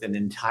that with an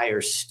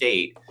entire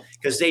state?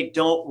 Because they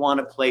don't want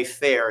to play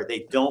fair.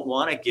 They don't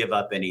want to give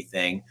up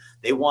anything.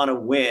 They want to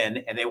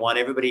win, and they want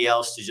everybody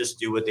else to just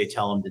do what they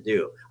tell them to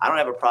do. I don't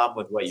have a problem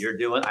with what you're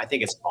doing. I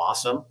think it's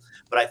awesome.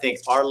 But I think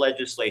our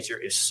legislature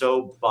is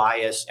so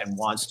biased and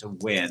wants to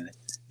win.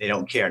 They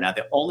don't care. Now,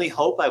 the only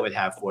hope I would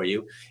have for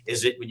you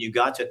is that when you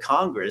got to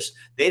Congress,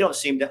 they don't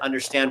seem to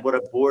understand what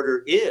a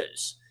border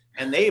is.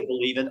 and they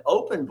believe in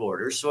open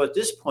borders. So at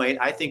this point,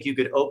 I think you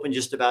could open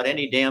just about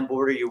any damn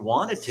border you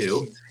wanted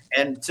to.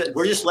 And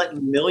we're just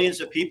letting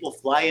millions of people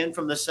fly in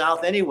from the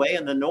south anyway,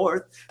 and the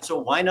north. So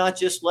why not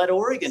just let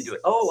Oregon do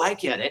it? Oh, I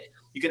get it.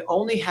 You can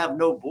only have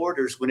no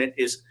borders when it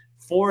is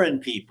foreign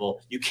people.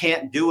 You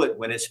can't do it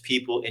when it's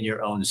people in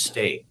your own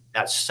state.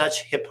 That's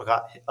such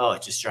hypocrisy. Oh,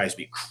 it just drives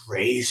me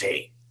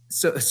crazy.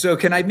 So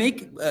can I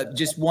make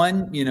just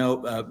one,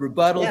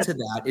 rebuttal to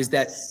that? Is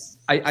that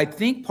I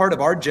think part of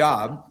our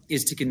job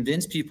is to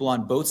convince people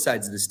on both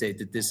sides of the state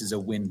that this is a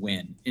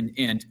win-win.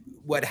 And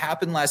what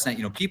happened last night,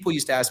 people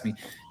used to ask me,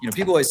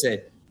 people always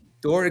say,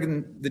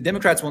 the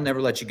Democrats will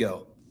never let you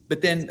go.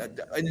 But then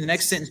in the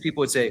next sentence,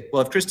 people would say,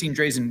 well, if Christine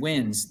Drazan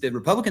wins, the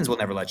Republicans will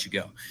never let you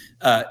go.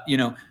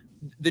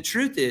 The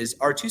truth is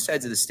our two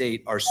sides of the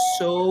state are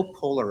so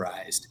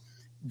polarized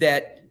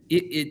that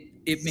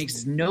it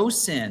makes no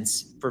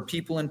sense for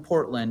people in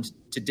Portland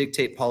to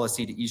dictate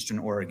policy to Eastern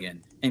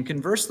Oregon. And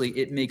conversely,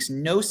 it makes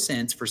no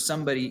sense for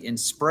somebody in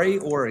Spray,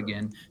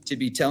 Oregon to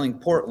be telling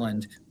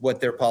Portland what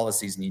their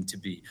policies need to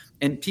be.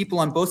 And people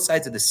on both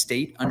sides of the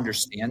state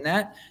understand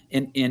that.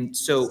 And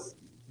so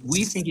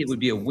we think it would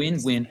be a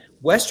win-win.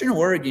 Western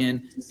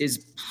Oregon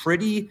is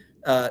pretty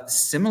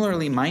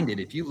similarly minded.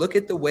 If you look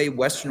at the way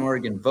Western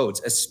Oregon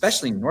votes,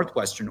 especially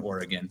Northwestern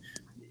Oregon,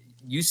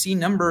 you see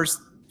numbers,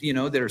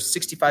 that are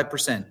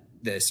 65%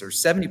 this or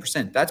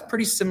 70%. That's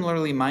pretty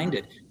similarly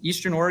minded.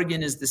 Eastern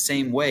Oregon is the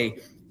same way.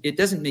 It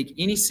doesn't make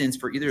any sense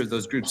for either of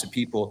those groups of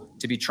people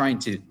to be trying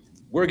to,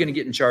 we're going to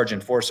get in charge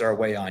and force our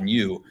way on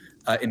you.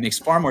 It makes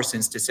far more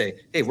sense to say,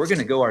 hey, we're going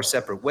to go our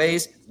separate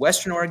ways.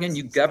 Western Oregon,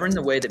 you govern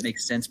the way that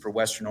makes sense for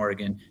Western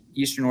Oregon.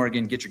 Eastern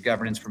Oregon, get your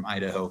governance from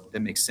Idaho that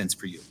makes sense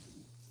for you.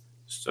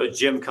 So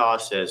Jim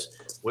Koss says,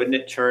 wouldn't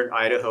it turn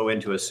Idaho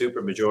into a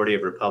supermajority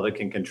of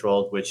Republican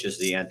controlled, which is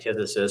the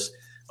antithesis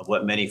of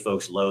what many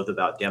folks loathe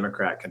about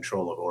Democrat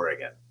control of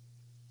Oregon?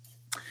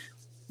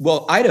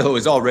 Well, Idaho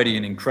is already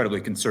an incredibly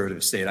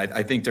conservative state.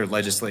 I think their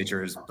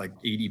legislature is like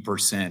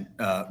 80%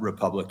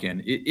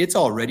 Republican. It's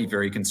already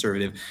very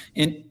conservative.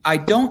 And I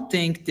don't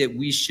think that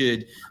we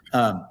should,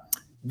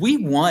 we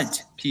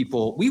want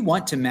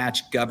to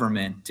match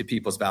government to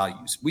people's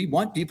values. We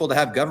want people to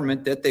have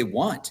government that they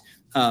want.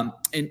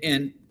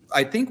 And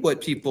I think what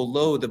people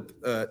loathe,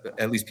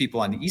 at least people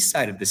on the east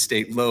side of the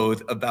state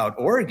loathe about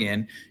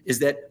Oregon, is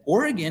that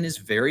Oregon is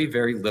very,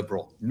 very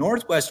liberal.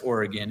 Northwest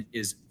Oregon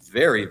is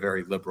very,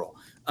 very liberal.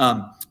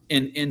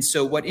 And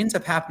so what ends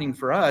up happening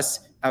for us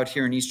out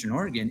here in Eastern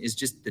Oregon is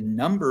just the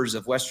numbers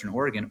of Western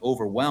Oregon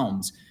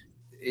overwhelms.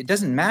 It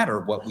doesn't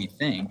matter what we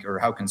think or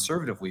how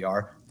conservative we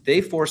are.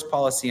 They force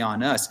policy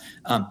on us.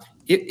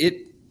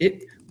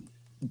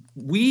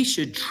 We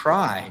should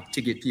try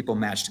to get people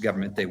matched to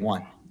government they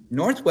want.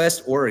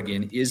 Northwest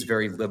Oregon is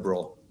very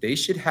liberal. They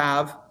should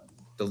have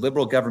the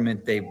liberal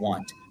government they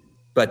want,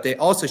 but they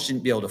also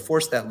shouldn't be able to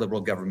force that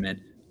liberal government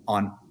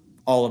on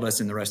all of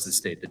us in the rest of the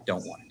state that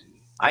don't want it.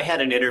 I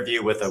had an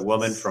interview with a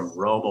woman from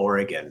Rome,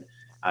 Oregon.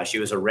 She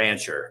was a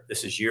rancher.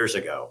 This is years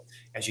ago.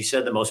 And she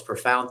said the most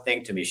profound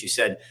thing to me. She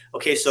said,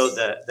 okay, so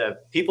the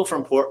people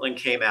from Portland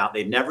came out.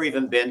 They'd never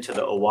even been to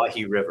the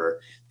Owyhee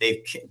River.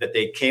 They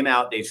came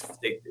out.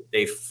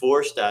 They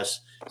forced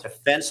us to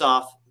fence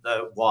off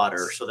the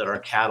water so that our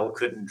cattle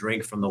couldn't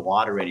drink from the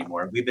water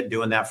anymore. We've been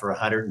doing that for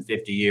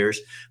 150 years.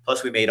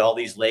 Plus, we made all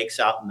these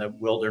lakes out in the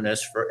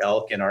wilderness for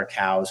elk and our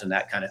cows and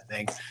that kind of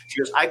thing. She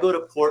goes, I go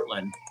to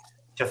Portland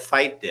to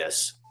fight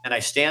this. And I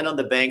stand on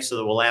the banks of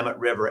the Willamette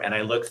River and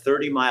I look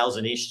 30 miles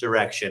in each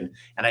direction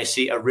and I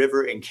see a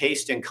river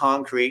encased in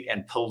concrete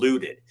and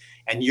polluted.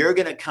 And you're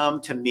going to come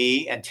to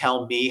me and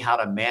tell me how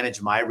to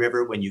manage my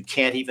river when you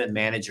can't even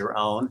manage your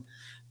own?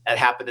 That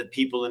happened to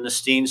people in the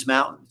Steens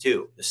Mountain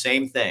too. The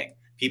same thing.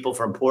 People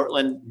from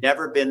Portland,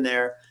 never been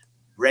there,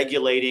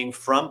 regulating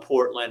from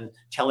Portland,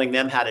 telling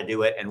them how to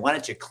do it. And why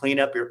don't you clean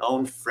up your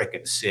own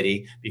frickin'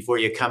 city before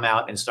you come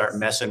out and start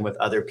messing with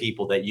other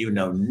people that you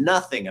know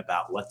nothing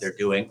about what they're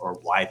doing or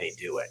why they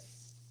do it.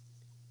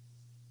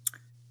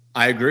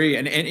 I agree.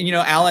 And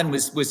Alan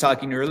was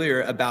talking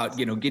earlier about,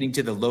 getting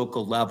to the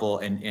local level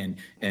and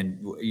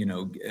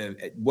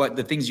what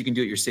the things you can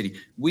do at your city.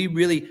 We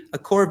really, a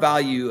core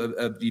value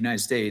of the United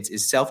States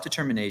is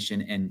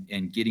self-determination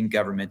and getting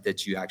government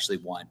that you actually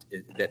want,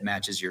 that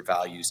matches your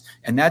values.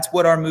 And that's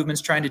what our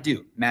movement's trying to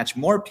do, match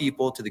more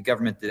people to the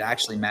government that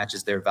actually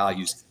matches their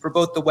values for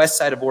both the west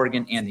side of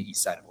Oregon and the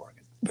east side of Oregon.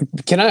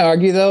 Can I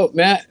argue though,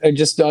 Matt?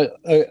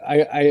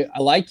 I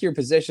like your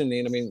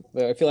positioning. I mean,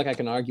 I feel like I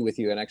can argue with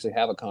you and actually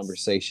have a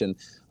conversation.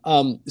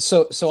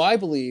 So I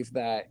believe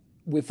that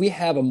if we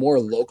have a more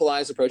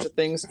localized approach to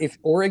things, if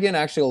Oregon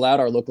actually allowed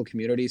our local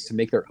communities to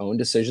make their own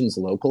decisions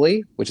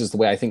locally, which is the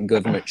way I think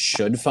government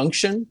should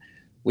function,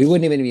 we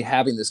wouldn't even be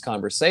having this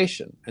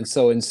conversation. And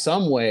so in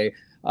some way,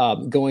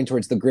 going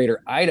towards the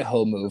greater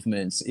Idaho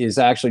movements is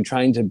actually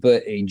trying to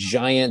put a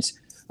giant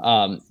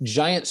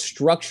giant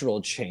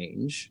structural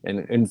change,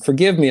 and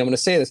forgive me, I'm going to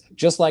say this,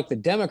 just like the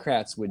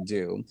Democrats would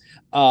do,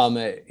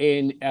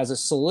 as a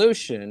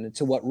solution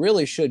to what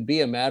really should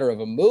be a matter of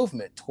a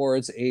movement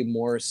towards a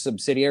more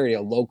subsidiarity,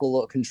 a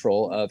local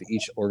control of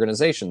each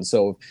organization.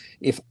 So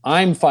if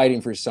I'm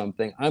fighting for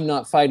something, I'm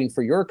not fighting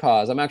for your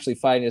cause. I'm actually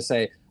fighting to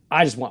say,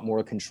 I just want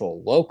more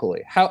control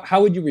locally.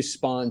 How would you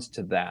respond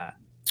to that?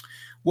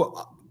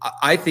 Well,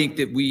 I think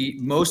that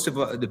most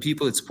of the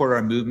people that support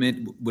our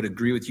movement would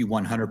agree with you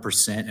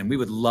 100%, and we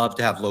would love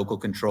to have local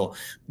control.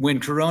 When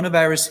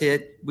coronavirus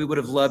hit, we would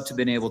have loved to have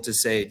been able to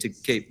say to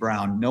Kate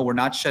Brown, no, we're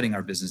not shutting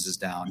our businesses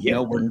down. Yeah.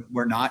 No,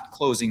 we're not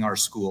closing our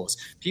schools.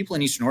 People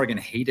in Eastern Oregon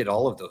hated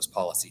all of those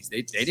policies.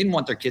 They didn't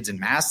want their kids in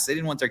masks. They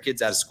didn't want their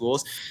kids out of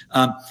schools.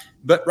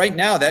 But right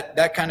now,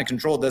 that kind of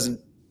control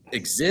doesn't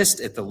exist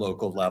at the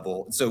local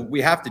level. So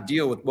we have to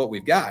deal with what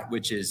we've got,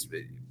 which is,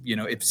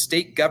 if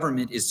state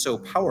government is so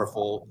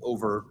powerful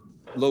over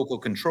local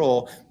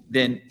control,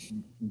 then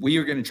we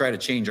are going to try to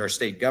change our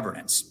state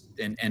governance.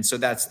 And so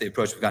that's the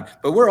approach we've gone.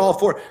 But we're all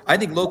for, I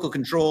think local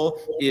control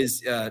is,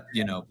 the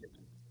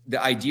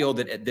ideal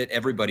that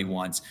everybody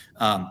wants.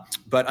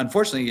 But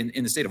unfortunately,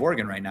 in the state of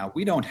Oregon right now,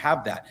 we don't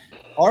have that.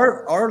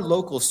 Our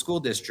local school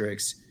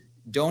districts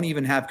don't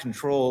even have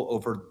control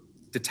over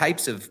the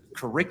types of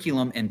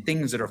curriculum and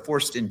things that are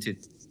forced into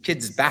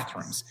kids'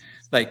 bathrooms.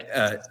 Like,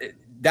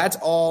 that's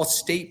all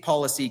state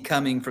policy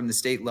coming from the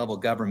state level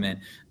government.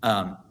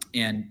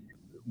 And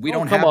we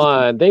don't have. Come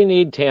on, they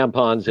need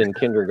tampons in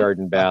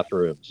kindergarten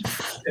bathrooms.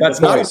 That's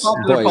not a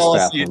popular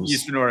policy in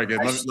Eastern Oregon.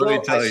 Let me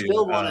tell you. I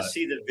still want to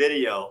see the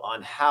video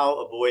on how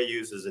a boy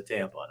uses a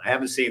tampon. I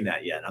haven't seen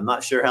that yet. I'm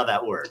not sure how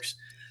that works.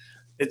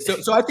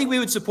 So I think we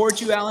would support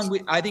you, Alan.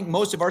 I think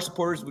most of our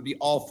supporters would be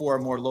all for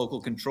more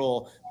local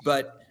control.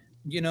 But,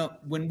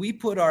 when we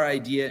put our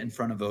idea in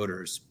front of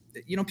voters,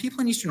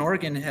 people in Eastern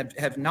Oregon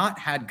have not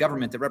had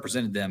government that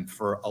represented them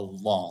for a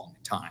long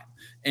time.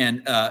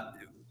 And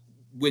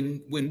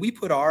when we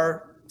put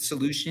our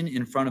solution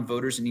in front of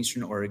voters in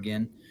Eastern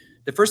Oregon,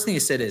 the first thing they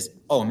said is,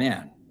 oh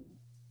man,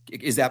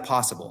 is that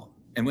possible?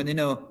 And when they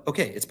know,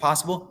 okay, it's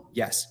possible,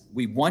 yes,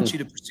 we want you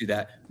to pursue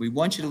that. We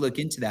want you to look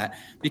into that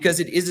because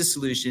it is a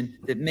solution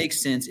that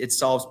makes sense. It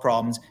solves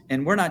problems.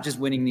 And we're not just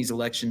winning these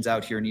elections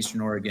out here in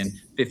Eastern Oregon,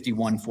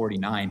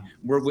 51-49.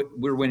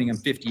 We're winning them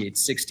 58,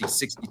 60,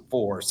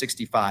 64,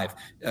 65.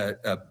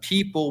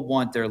 People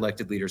want their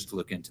elected leaders to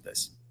look into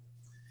this.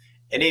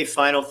 Any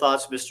final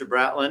thoughts, Mr.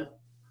 Bratland?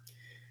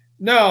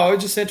 No,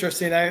 it's just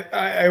interesting.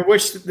 I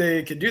wish that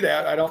they could do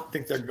that. I don't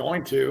think they're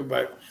going to,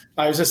 but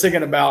I was just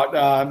thinking about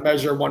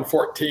Measure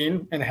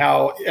 114 and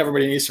how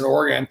everybody in Eastern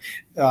Oregon,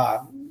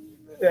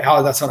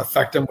 how that's going to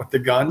affect them with the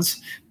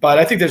guns. But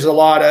I think there's a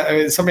lot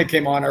of, somebody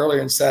came on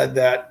earlier and said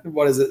that,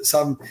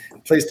 some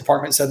police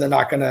department said they're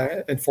not going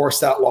to enforce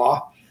that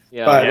law.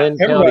 Yeah, but Lynn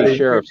County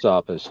Sheriff's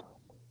Office.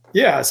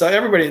 Yeah, so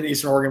everybody in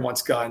Eastern Oregon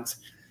wants guns.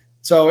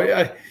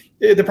 So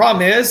the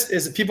problem is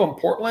the people in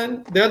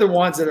Portland, they're the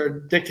ones that are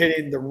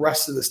dictating the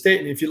rest of the state.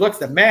 And if you look at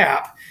the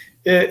map,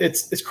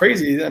 it's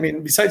crazy. I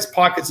mean, besides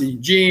pockets of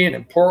Eugene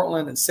and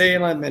Portland and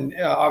Salem and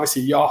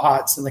obviously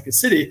Yachats and Lincoln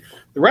City,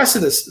 the rest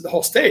of the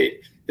whole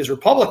state is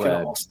Republican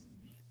almost.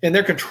 And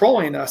they're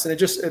controlling us. And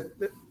it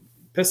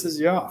pisses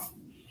you off.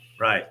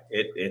 Right.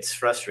 It's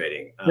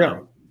frustrating.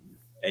 Yeah.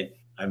 I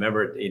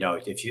remember,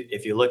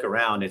 if you look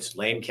around, it's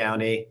Lane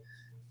County.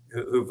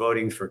 Who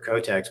voting for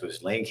Kotex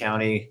was Lane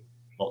County,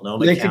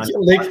 Multnomah County,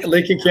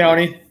 Lincoln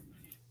County,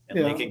 and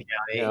Lincoln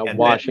County, and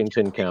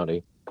Washington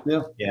County.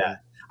 Yeah.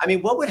 I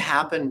mean, what would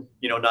happen,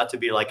 not to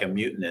be like a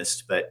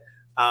mutinist, but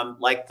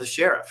like the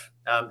sheriff?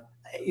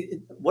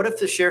 What if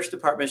the sheriff's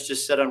department's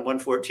just said on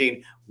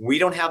 114, we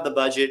don't have the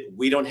budget,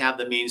 we don't have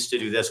the means to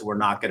do this, we're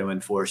not going to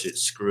enforce it,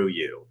 screw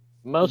you?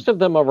 Most of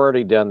them have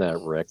already done that,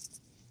 Rick.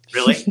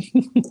 Really?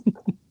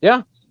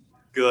 Yeah.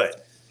 Good.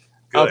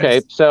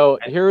 Okay, so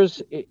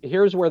here's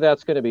where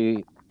that's going to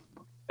be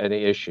an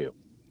issue.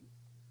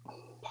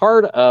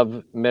 Part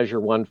of Measure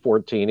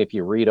 114, if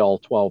you read all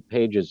 12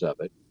 pages of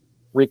it,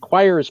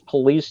 requires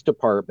police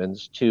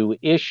departments to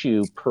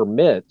issue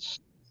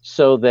permits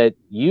so that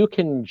you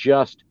can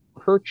just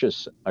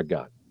purchase a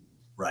gun.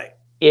 Right.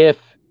 If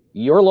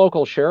your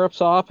local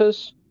sheriff's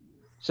office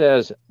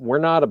says we're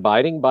not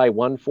abiding by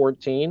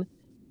 114,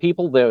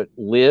 people that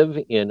live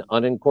in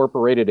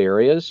unincorporated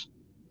areas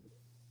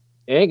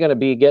ain't going to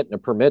be getting a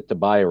permit to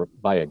buy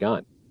a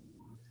gun.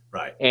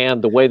 Right.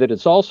 And the way that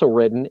it's also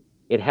written,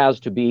 it has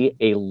to be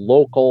a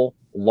local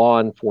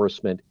law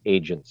enforcement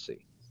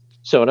agency.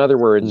 So in other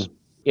words,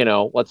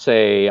 let's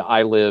say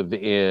I live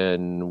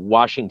in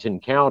Washington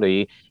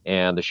County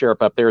and the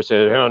sheriff up there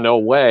says, oh, no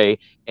way.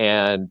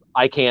 And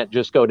I can't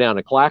just go down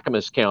to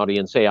Clackamas County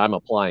and say I'm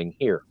applying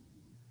here.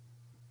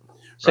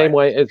 Same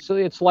way,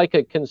 it's like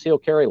a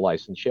concealed carry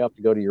license. You have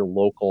to go to your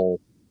local,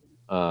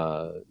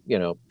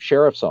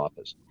 sheriff's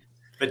office.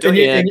 But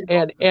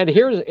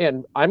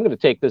and I'm going to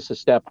take this a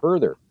step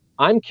further.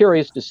 I'm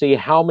curious to see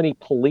how many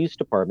police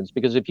departments,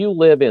 because if you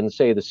live in,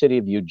 say, the city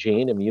of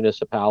Eugene, a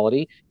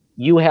municipality,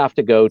 you have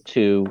to go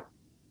to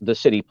the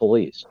city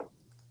police.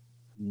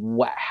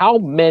 how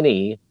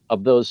many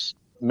of those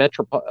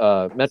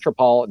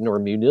metropolitan or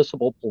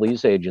municipal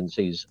police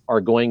agencies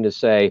are going to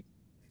say,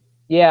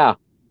 yeah,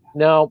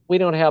 no, we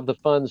don't have the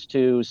funds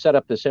to set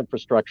up this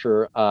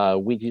infrastructure.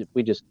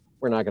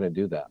 We're not going to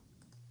do that.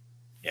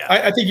 Yeah,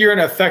 I think you're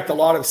going to affect a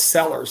lot of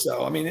sellers,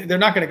 though. I mean, they're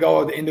not going to go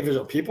with the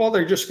individual people.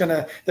 They're going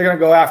to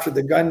go after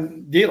the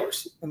gun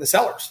dealers and the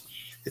sellers.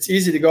 It's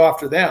easy to go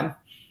after them.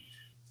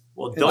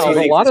 Well,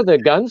 a lot of the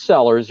gun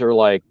sellers are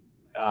like,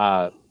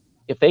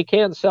 if they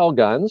can't sell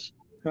guns,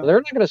 they're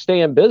not going to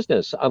stay in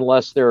business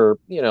unless they're,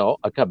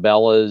 a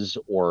Cabela's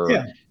or,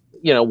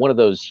 one of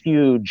those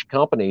huge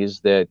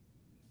companies that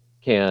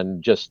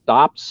can just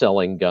stop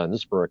selling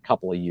guns for a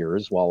couple of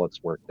years while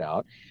it's worked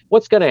out.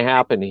 What's going to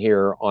happen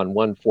here on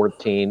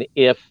 114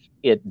 if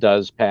it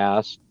does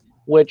pass,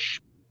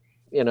 which,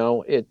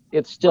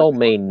 it still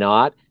may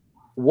not.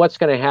 What's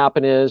going to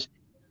happen is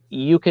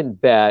you can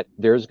bet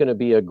there's going to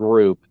be a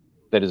group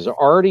that is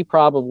already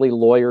probably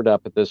lawyered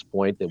up at this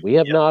point that we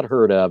have not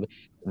heard of.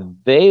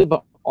 They've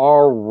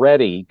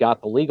already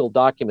got the legal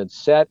documents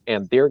set,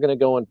 and they're going to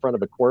go in front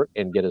of a court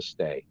and get a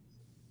stay.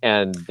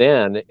 And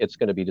then it's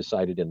going to be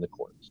decided in the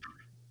courts.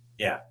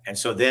 Yeah. And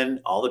so then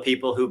all the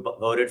people who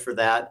voted for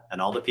that and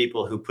all the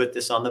people who put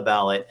this on the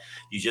ballot,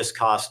 you just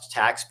cost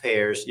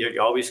taxpayers. You're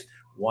always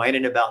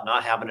whining about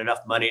not having enough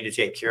money to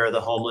take care of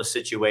the homeless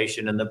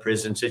situation and the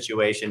prison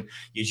situation.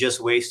 You just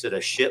wasted a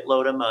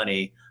shitload of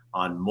money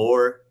on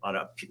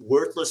a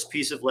worthless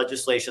piece of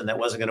legislation that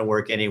wasn't going to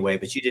work anyway,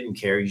 but you didn't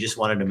care. You just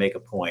wanted to make a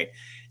point.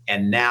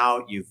 And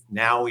now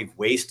we've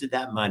wasted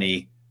that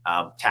money,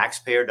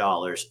 taxpayer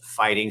dollars,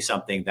 fighting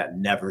something that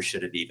never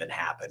should have even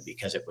happened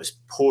because it was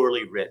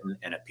poorly written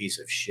and a piece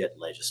of shit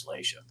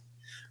legislation.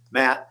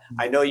 Matt,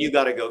 I know you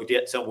got to go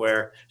get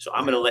somewhere, so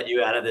I'm going to let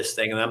you out of this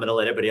thing, and I'm going to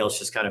let everybody else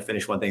just kind of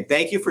finish one thing.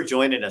 Thank you for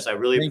joining us. I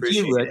really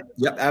appreciate it.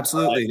 Yep,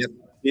 absolutely. Yep.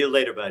 See you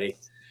later, buddy.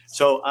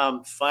 So,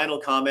 final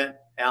comment,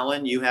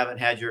 Alan. You haven't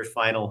had your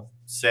final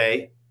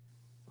say.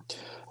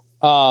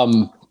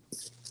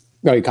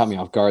 No, you caught me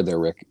off guard there,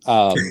 Rick.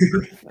 That's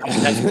what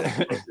I'm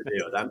supposed to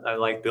do. I'm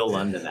like Bill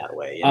London that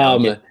way. Get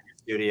in the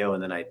studio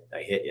and then I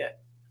hit you.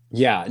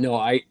 Yeah, no,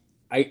 I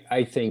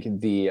think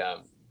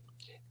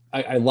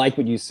I like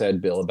what you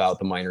said, Bill, about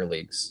the minor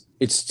leagues.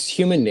 It's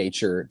human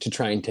nature to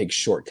try and take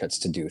shortcuts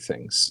to do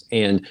things,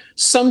 and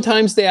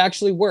sometimes they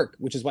actually work,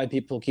 which is why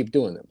people keep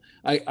doing them.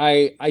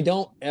 I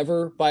don't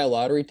ever buy a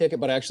lottery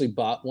ticket, but I actually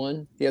bought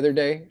one the other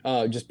day,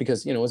 just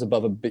because it was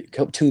above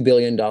 $2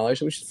 billion,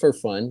 which is for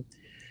fun.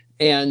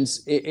 And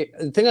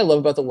the thing I love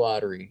about the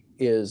lottery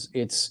is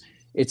it's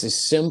a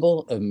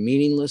symbol of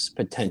meaningless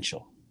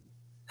potential,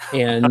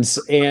 and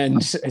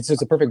it's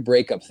a perfect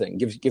breakup thing.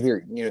 Give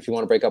your if you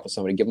want to break up with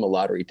somebody, give them a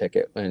lottery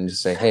ticket and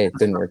just say, hey, it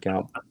didn't work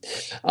out.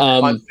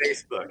 On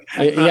Facebook.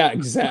 Yeah,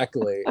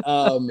 exactly.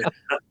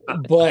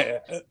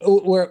 But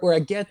where I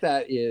get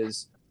that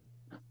is,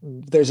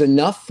 there's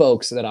enough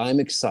folks that I'm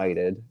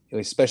excited,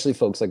 especially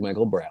folks like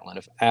Michael Bratland,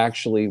 of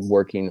actually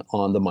working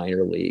on the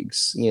minor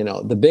leagues.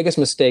 The biggest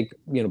mistake,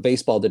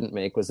 baseball didn't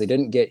make was they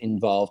didn't get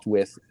involved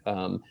with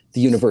the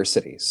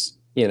universities.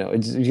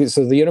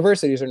 So the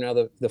universities are now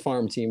the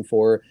farm team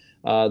for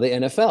the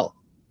NFL.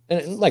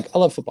 And I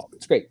love football.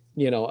 It's great.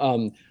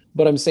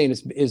 But I'm saying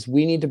is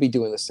we need to be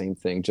doing the same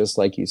thing, just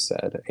like you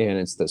said. And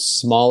it's the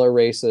smaller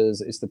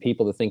races. It's the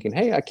people that thinking,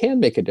 hey, I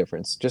can make a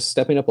difference. Just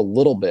stepping up a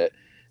little bit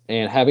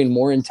and having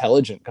more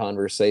intelligent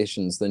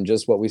conversations than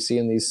just what we see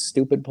in these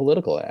stupid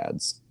political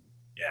ads.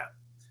 Yeah.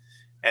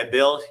 And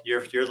Bill,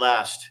 your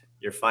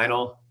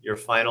final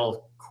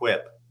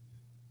quip.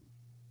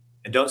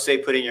 And don't say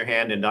putting your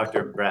hand in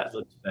Dr.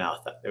 Bratland's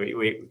mouth.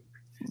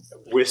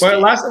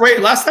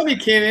 Last time he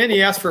came in,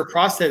 he asked for a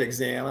prostate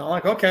exam. And I'm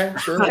like, okay,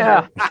 sure.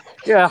 Yeah.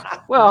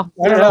 Well,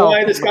 I don't know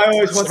why this guy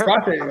always wants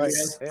prostate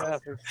exams.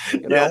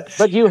 Yeah.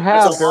 But you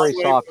have very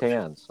soft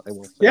hands. I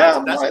will say.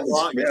 Yeah, that's a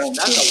long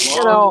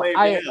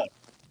way.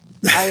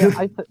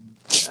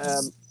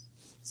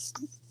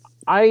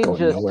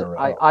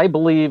 I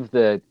believe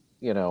that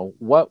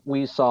what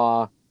we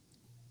saw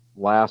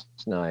last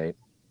night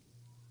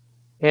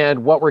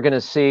and what we're going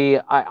to see,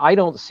 I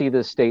don't see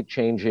this state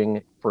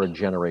changing for a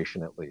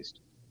generation at least.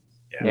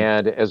 Yeah.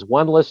 And as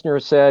one listener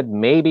said,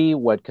 maybe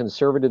what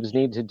conservatives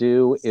need to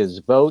do is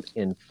vote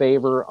in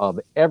favor of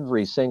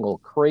every single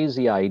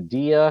crazy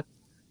idea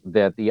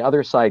that the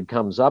other side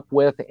comes up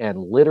with and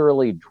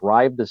literally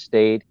drive the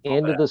state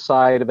into the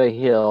side of a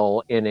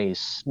hill in a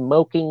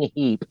smoking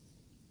heap,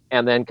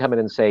 and then come in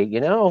and say,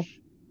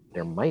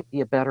 there might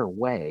be a better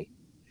way.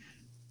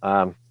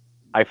 I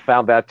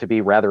found that to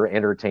be rather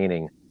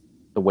entertaining,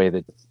 the way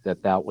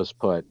that was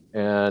put.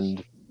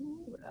 And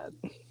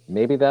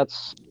maybe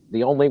that's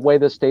the only way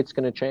the state's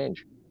going to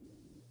change.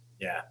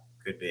 Yeah,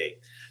 could be.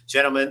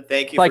 Gentlemen,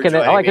 thank you for joining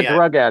me. Like a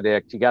drug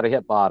addict, you got to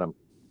hit bottom.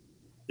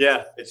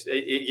 Yeah,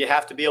 you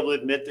have to be able to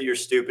admit that you're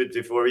stupid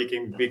before we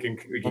can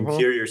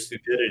cure your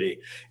stupidity.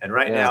 And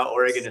right now,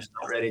 Oregon is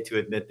not ready to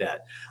admit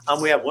that.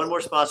 We have one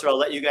more sponsor. I'll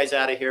let you guys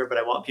out of here, but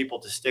I want people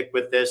to stick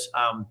with this.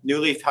 New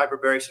Leaf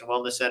Hyperbarics and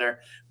Wellness Center,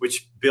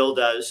 which Bill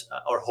does,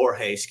 or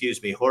Jorge,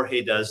 excuse me,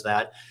 Jorge does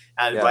that,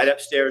 and right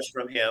upstairs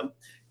from him,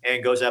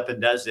 and goes up and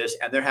does this.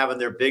 And they're having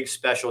their big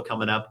special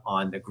coming up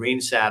on the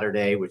Green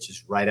Saturday, which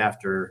is right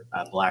after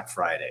Black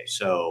Friday.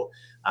 So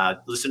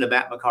listen to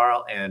Matt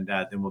McCarl, and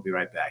then we'll be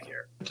right back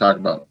here. Talk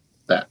about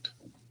that.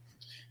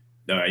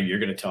 No, you're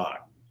going to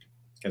talk.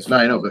 No,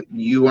 I know, but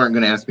you aren't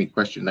going to ask me a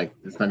question. Like,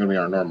 it's not going to be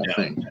our normal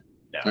thing.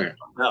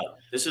 No,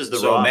 this is the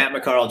raw. Matt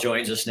McCarl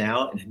joins us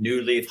now in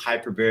New Leaf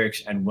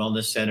Hyperbarics and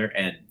Wellness Center,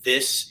 and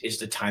this is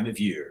the time of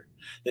year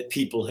that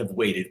people have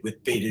waited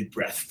with bated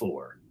breath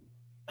for.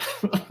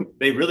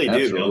 They really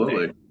do, don't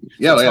they?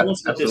 Yeah, so tell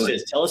us what this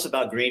is. Tell us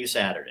about Green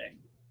Saturday.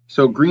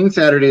 So Green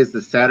Saturday is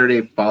the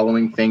Saturday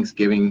following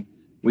Thanksgiving.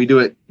 We do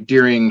it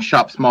during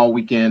Shop Small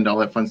weekend, all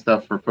that fun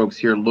stuff for folks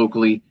here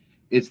locally.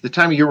 It's the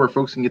time of year where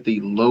folks can get the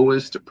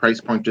lowest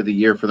price point of the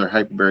year for their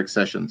hyperbaric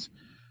sessions.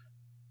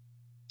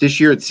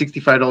 This year, it's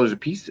 $65 a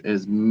piece.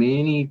 As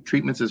many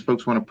treatments as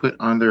folks want to put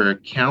on their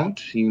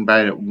account. You can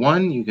buy it at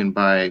 1. You can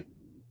buy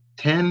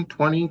 10,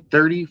 20,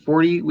 30,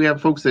 40. We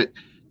have folks that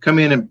come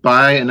in and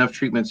buy enough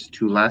treatments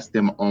to last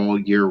them all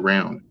year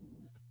round.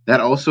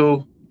 That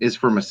also is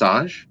for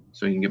massage.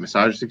 So you can get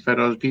massage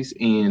 $65 a piece.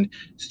 And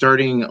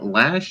starting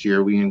last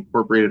year, we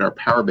incorporated our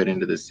power bed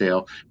into this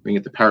sale. We can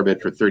get the power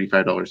bed for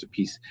 $35 a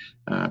piece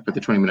for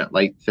the 20-minute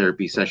light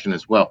therapy session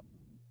as well.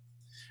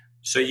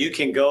 So you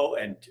can go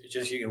and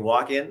you can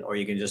walk in, or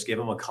you can just give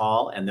them a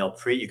call, and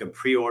you can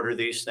pre-order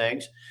these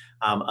things.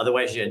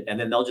 Otherwise, and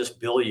then they'll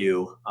just bill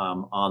you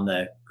on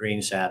the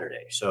Green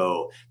Saturday.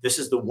 So this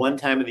is the one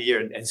time of the year,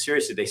 and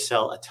seriously, they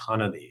sell a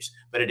ton of these.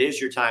 But it is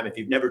your time. If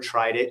you've never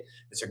tried it,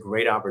 it's a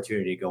great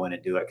opportunity to go in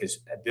and do it, because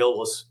Bill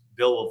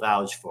will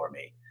vouch for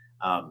me.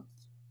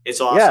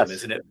 It's awesome,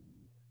 isn't it?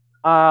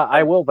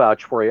 I will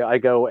vouch for you. I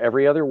go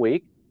every other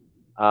week.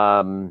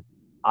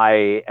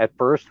 I at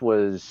first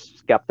was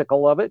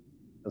skeptical of it.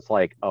 It's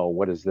like, oh,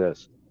 what is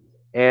this?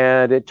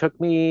 And it took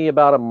me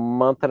about a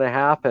month and a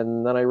half,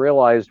 and then I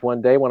realized one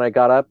day when I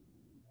got up,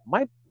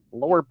 my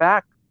lower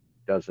back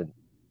doesn't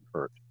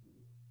hurt.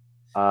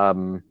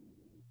 Have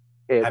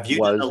you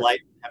done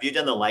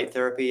the light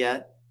therapy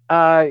yet?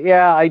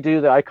 Yeah, I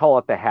do. I call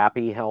it the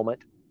happy helmet,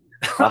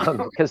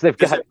 because they've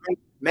got.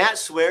 Matt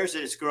swears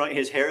that it's growing.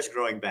 His hair is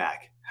growing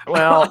back.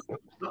 Well,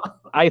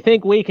 I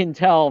think we can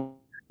tell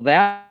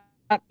that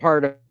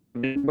part of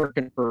it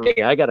working for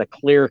me. I got a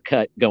clear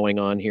cut going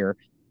on here.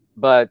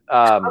 But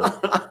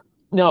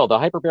no, the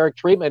hyperbaric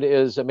treatment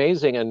is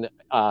amazing. And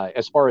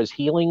as far as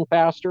healing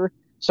faster,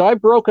 so I've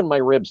broken my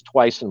ribs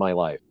twice in my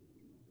life,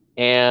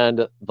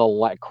 and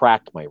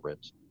cracked my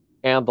ribs.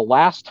 And the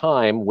last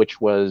time, which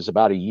was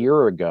about a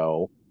year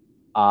ago,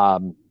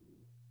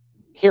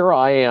 here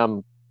I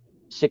am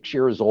 6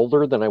 years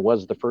older than I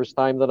was the first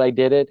time that I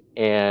did it.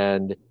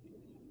 And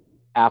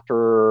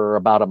after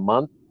about a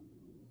month,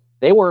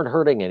 they weren't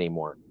hurting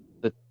anymore.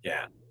 The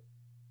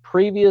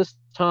previous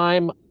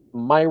time,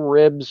 my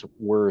ribs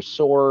were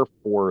sore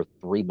for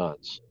 3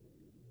 months.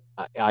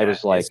 I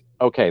was like,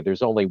 okay,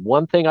 there's only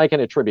one thing I can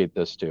attribute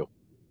this to.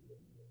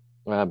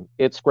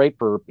 It's great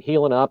for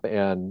healing up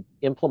and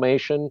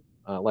inflammation.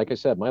 Like I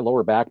said, my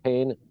lower back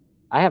pain,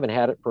 I haven't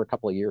had it for a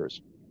couple of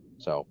years.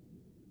 So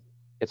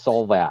it's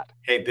all that.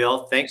 Hey,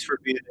 Bill, thanks for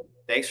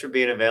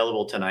being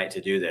available tonight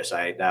to do this.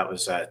 That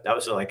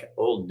was like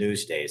old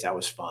news days. That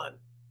was fun.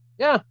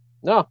 Yeah,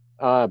 no,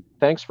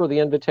 thanks for the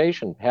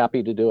invitation.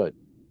 Happy to do it.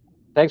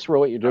 Thanks for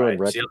what you're doing,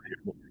 Rick.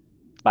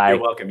 Bye.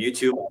 You're welcome. You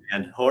too.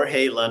 And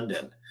Jorge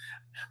London.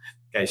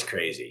 Guy's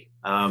crazy.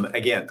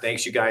 Again,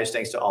 thanks, you guys.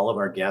 Thanks to all of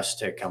our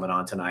guests coming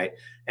on tonight.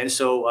 And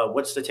so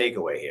what's the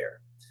takeaway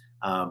here?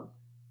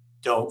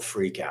 Don't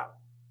freak out,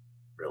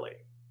 really.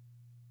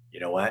 You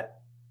know what?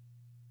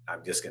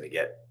 I'm just going to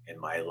get in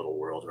my little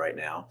world right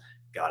now.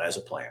 God has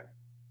a plan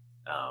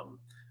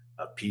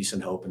of peace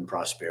and hope and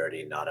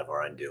prosperity, not of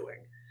our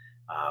undoing.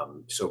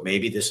 So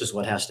maybe this is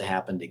what has to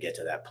happen to get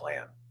to that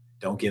plan.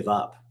 Don't give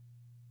up.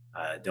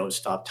 Don't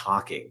stop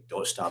talking.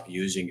 Don't stop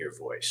using your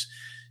voice.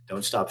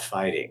 Don't stop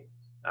fighting.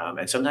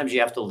 And sometimes you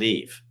have to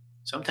leave.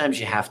 Sometimes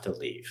you have to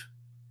leave.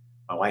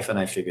 My wife and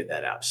I figured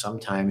that out.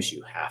 Sometimes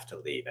you have to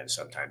leave, and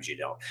sometimes you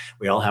don't.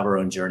 We all have our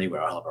own journey. We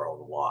all have our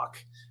own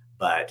walk.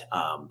 But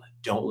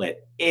don't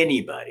let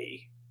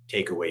anybody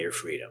take away your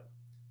freedom.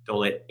 Don't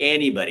let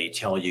anybody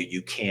tell you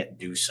you can't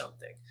do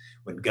something.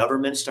 When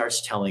government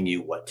starts telling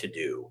you what to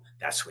do,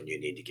 that's when you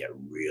need to get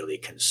really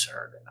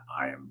concerned. And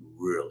I am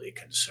really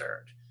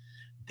concerned.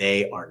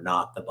 They are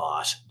not the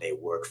boss. They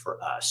work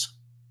for us.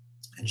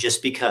 And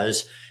just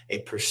because a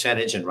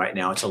percentage, and right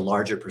now it's a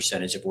larger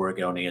percentage of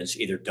Oregonians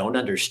either don't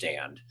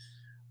understand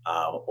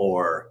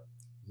or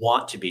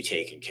want to be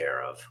taken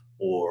care of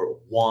or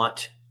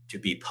want to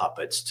be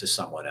puppets to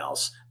someone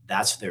else,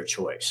 that's their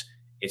choice.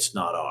 It's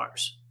not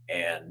ours.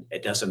 And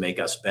it doesn't make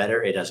us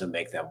better. It doesn't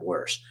make them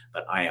worse.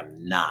 But I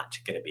am not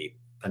going to be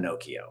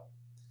Pinocchio.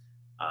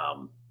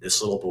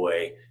 This little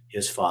boy,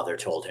 his father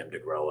told him to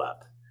grow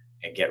up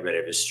and get rid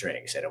of his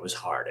strings. And it was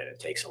hard and it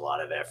takes a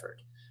lot of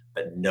effort.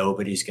 But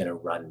nobody's going to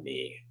run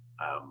me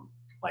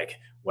like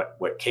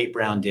what Kate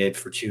Brown did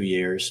for 2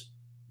 years.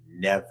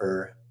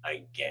 Never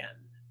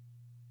again.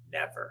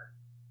 Never.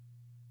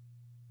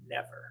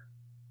 Never.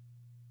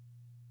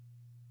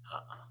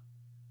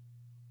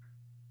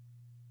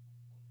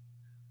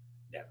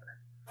 Never.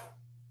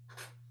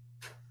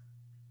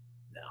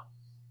 No.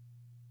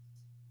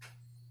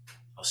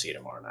 I'll see you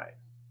tomorrow night.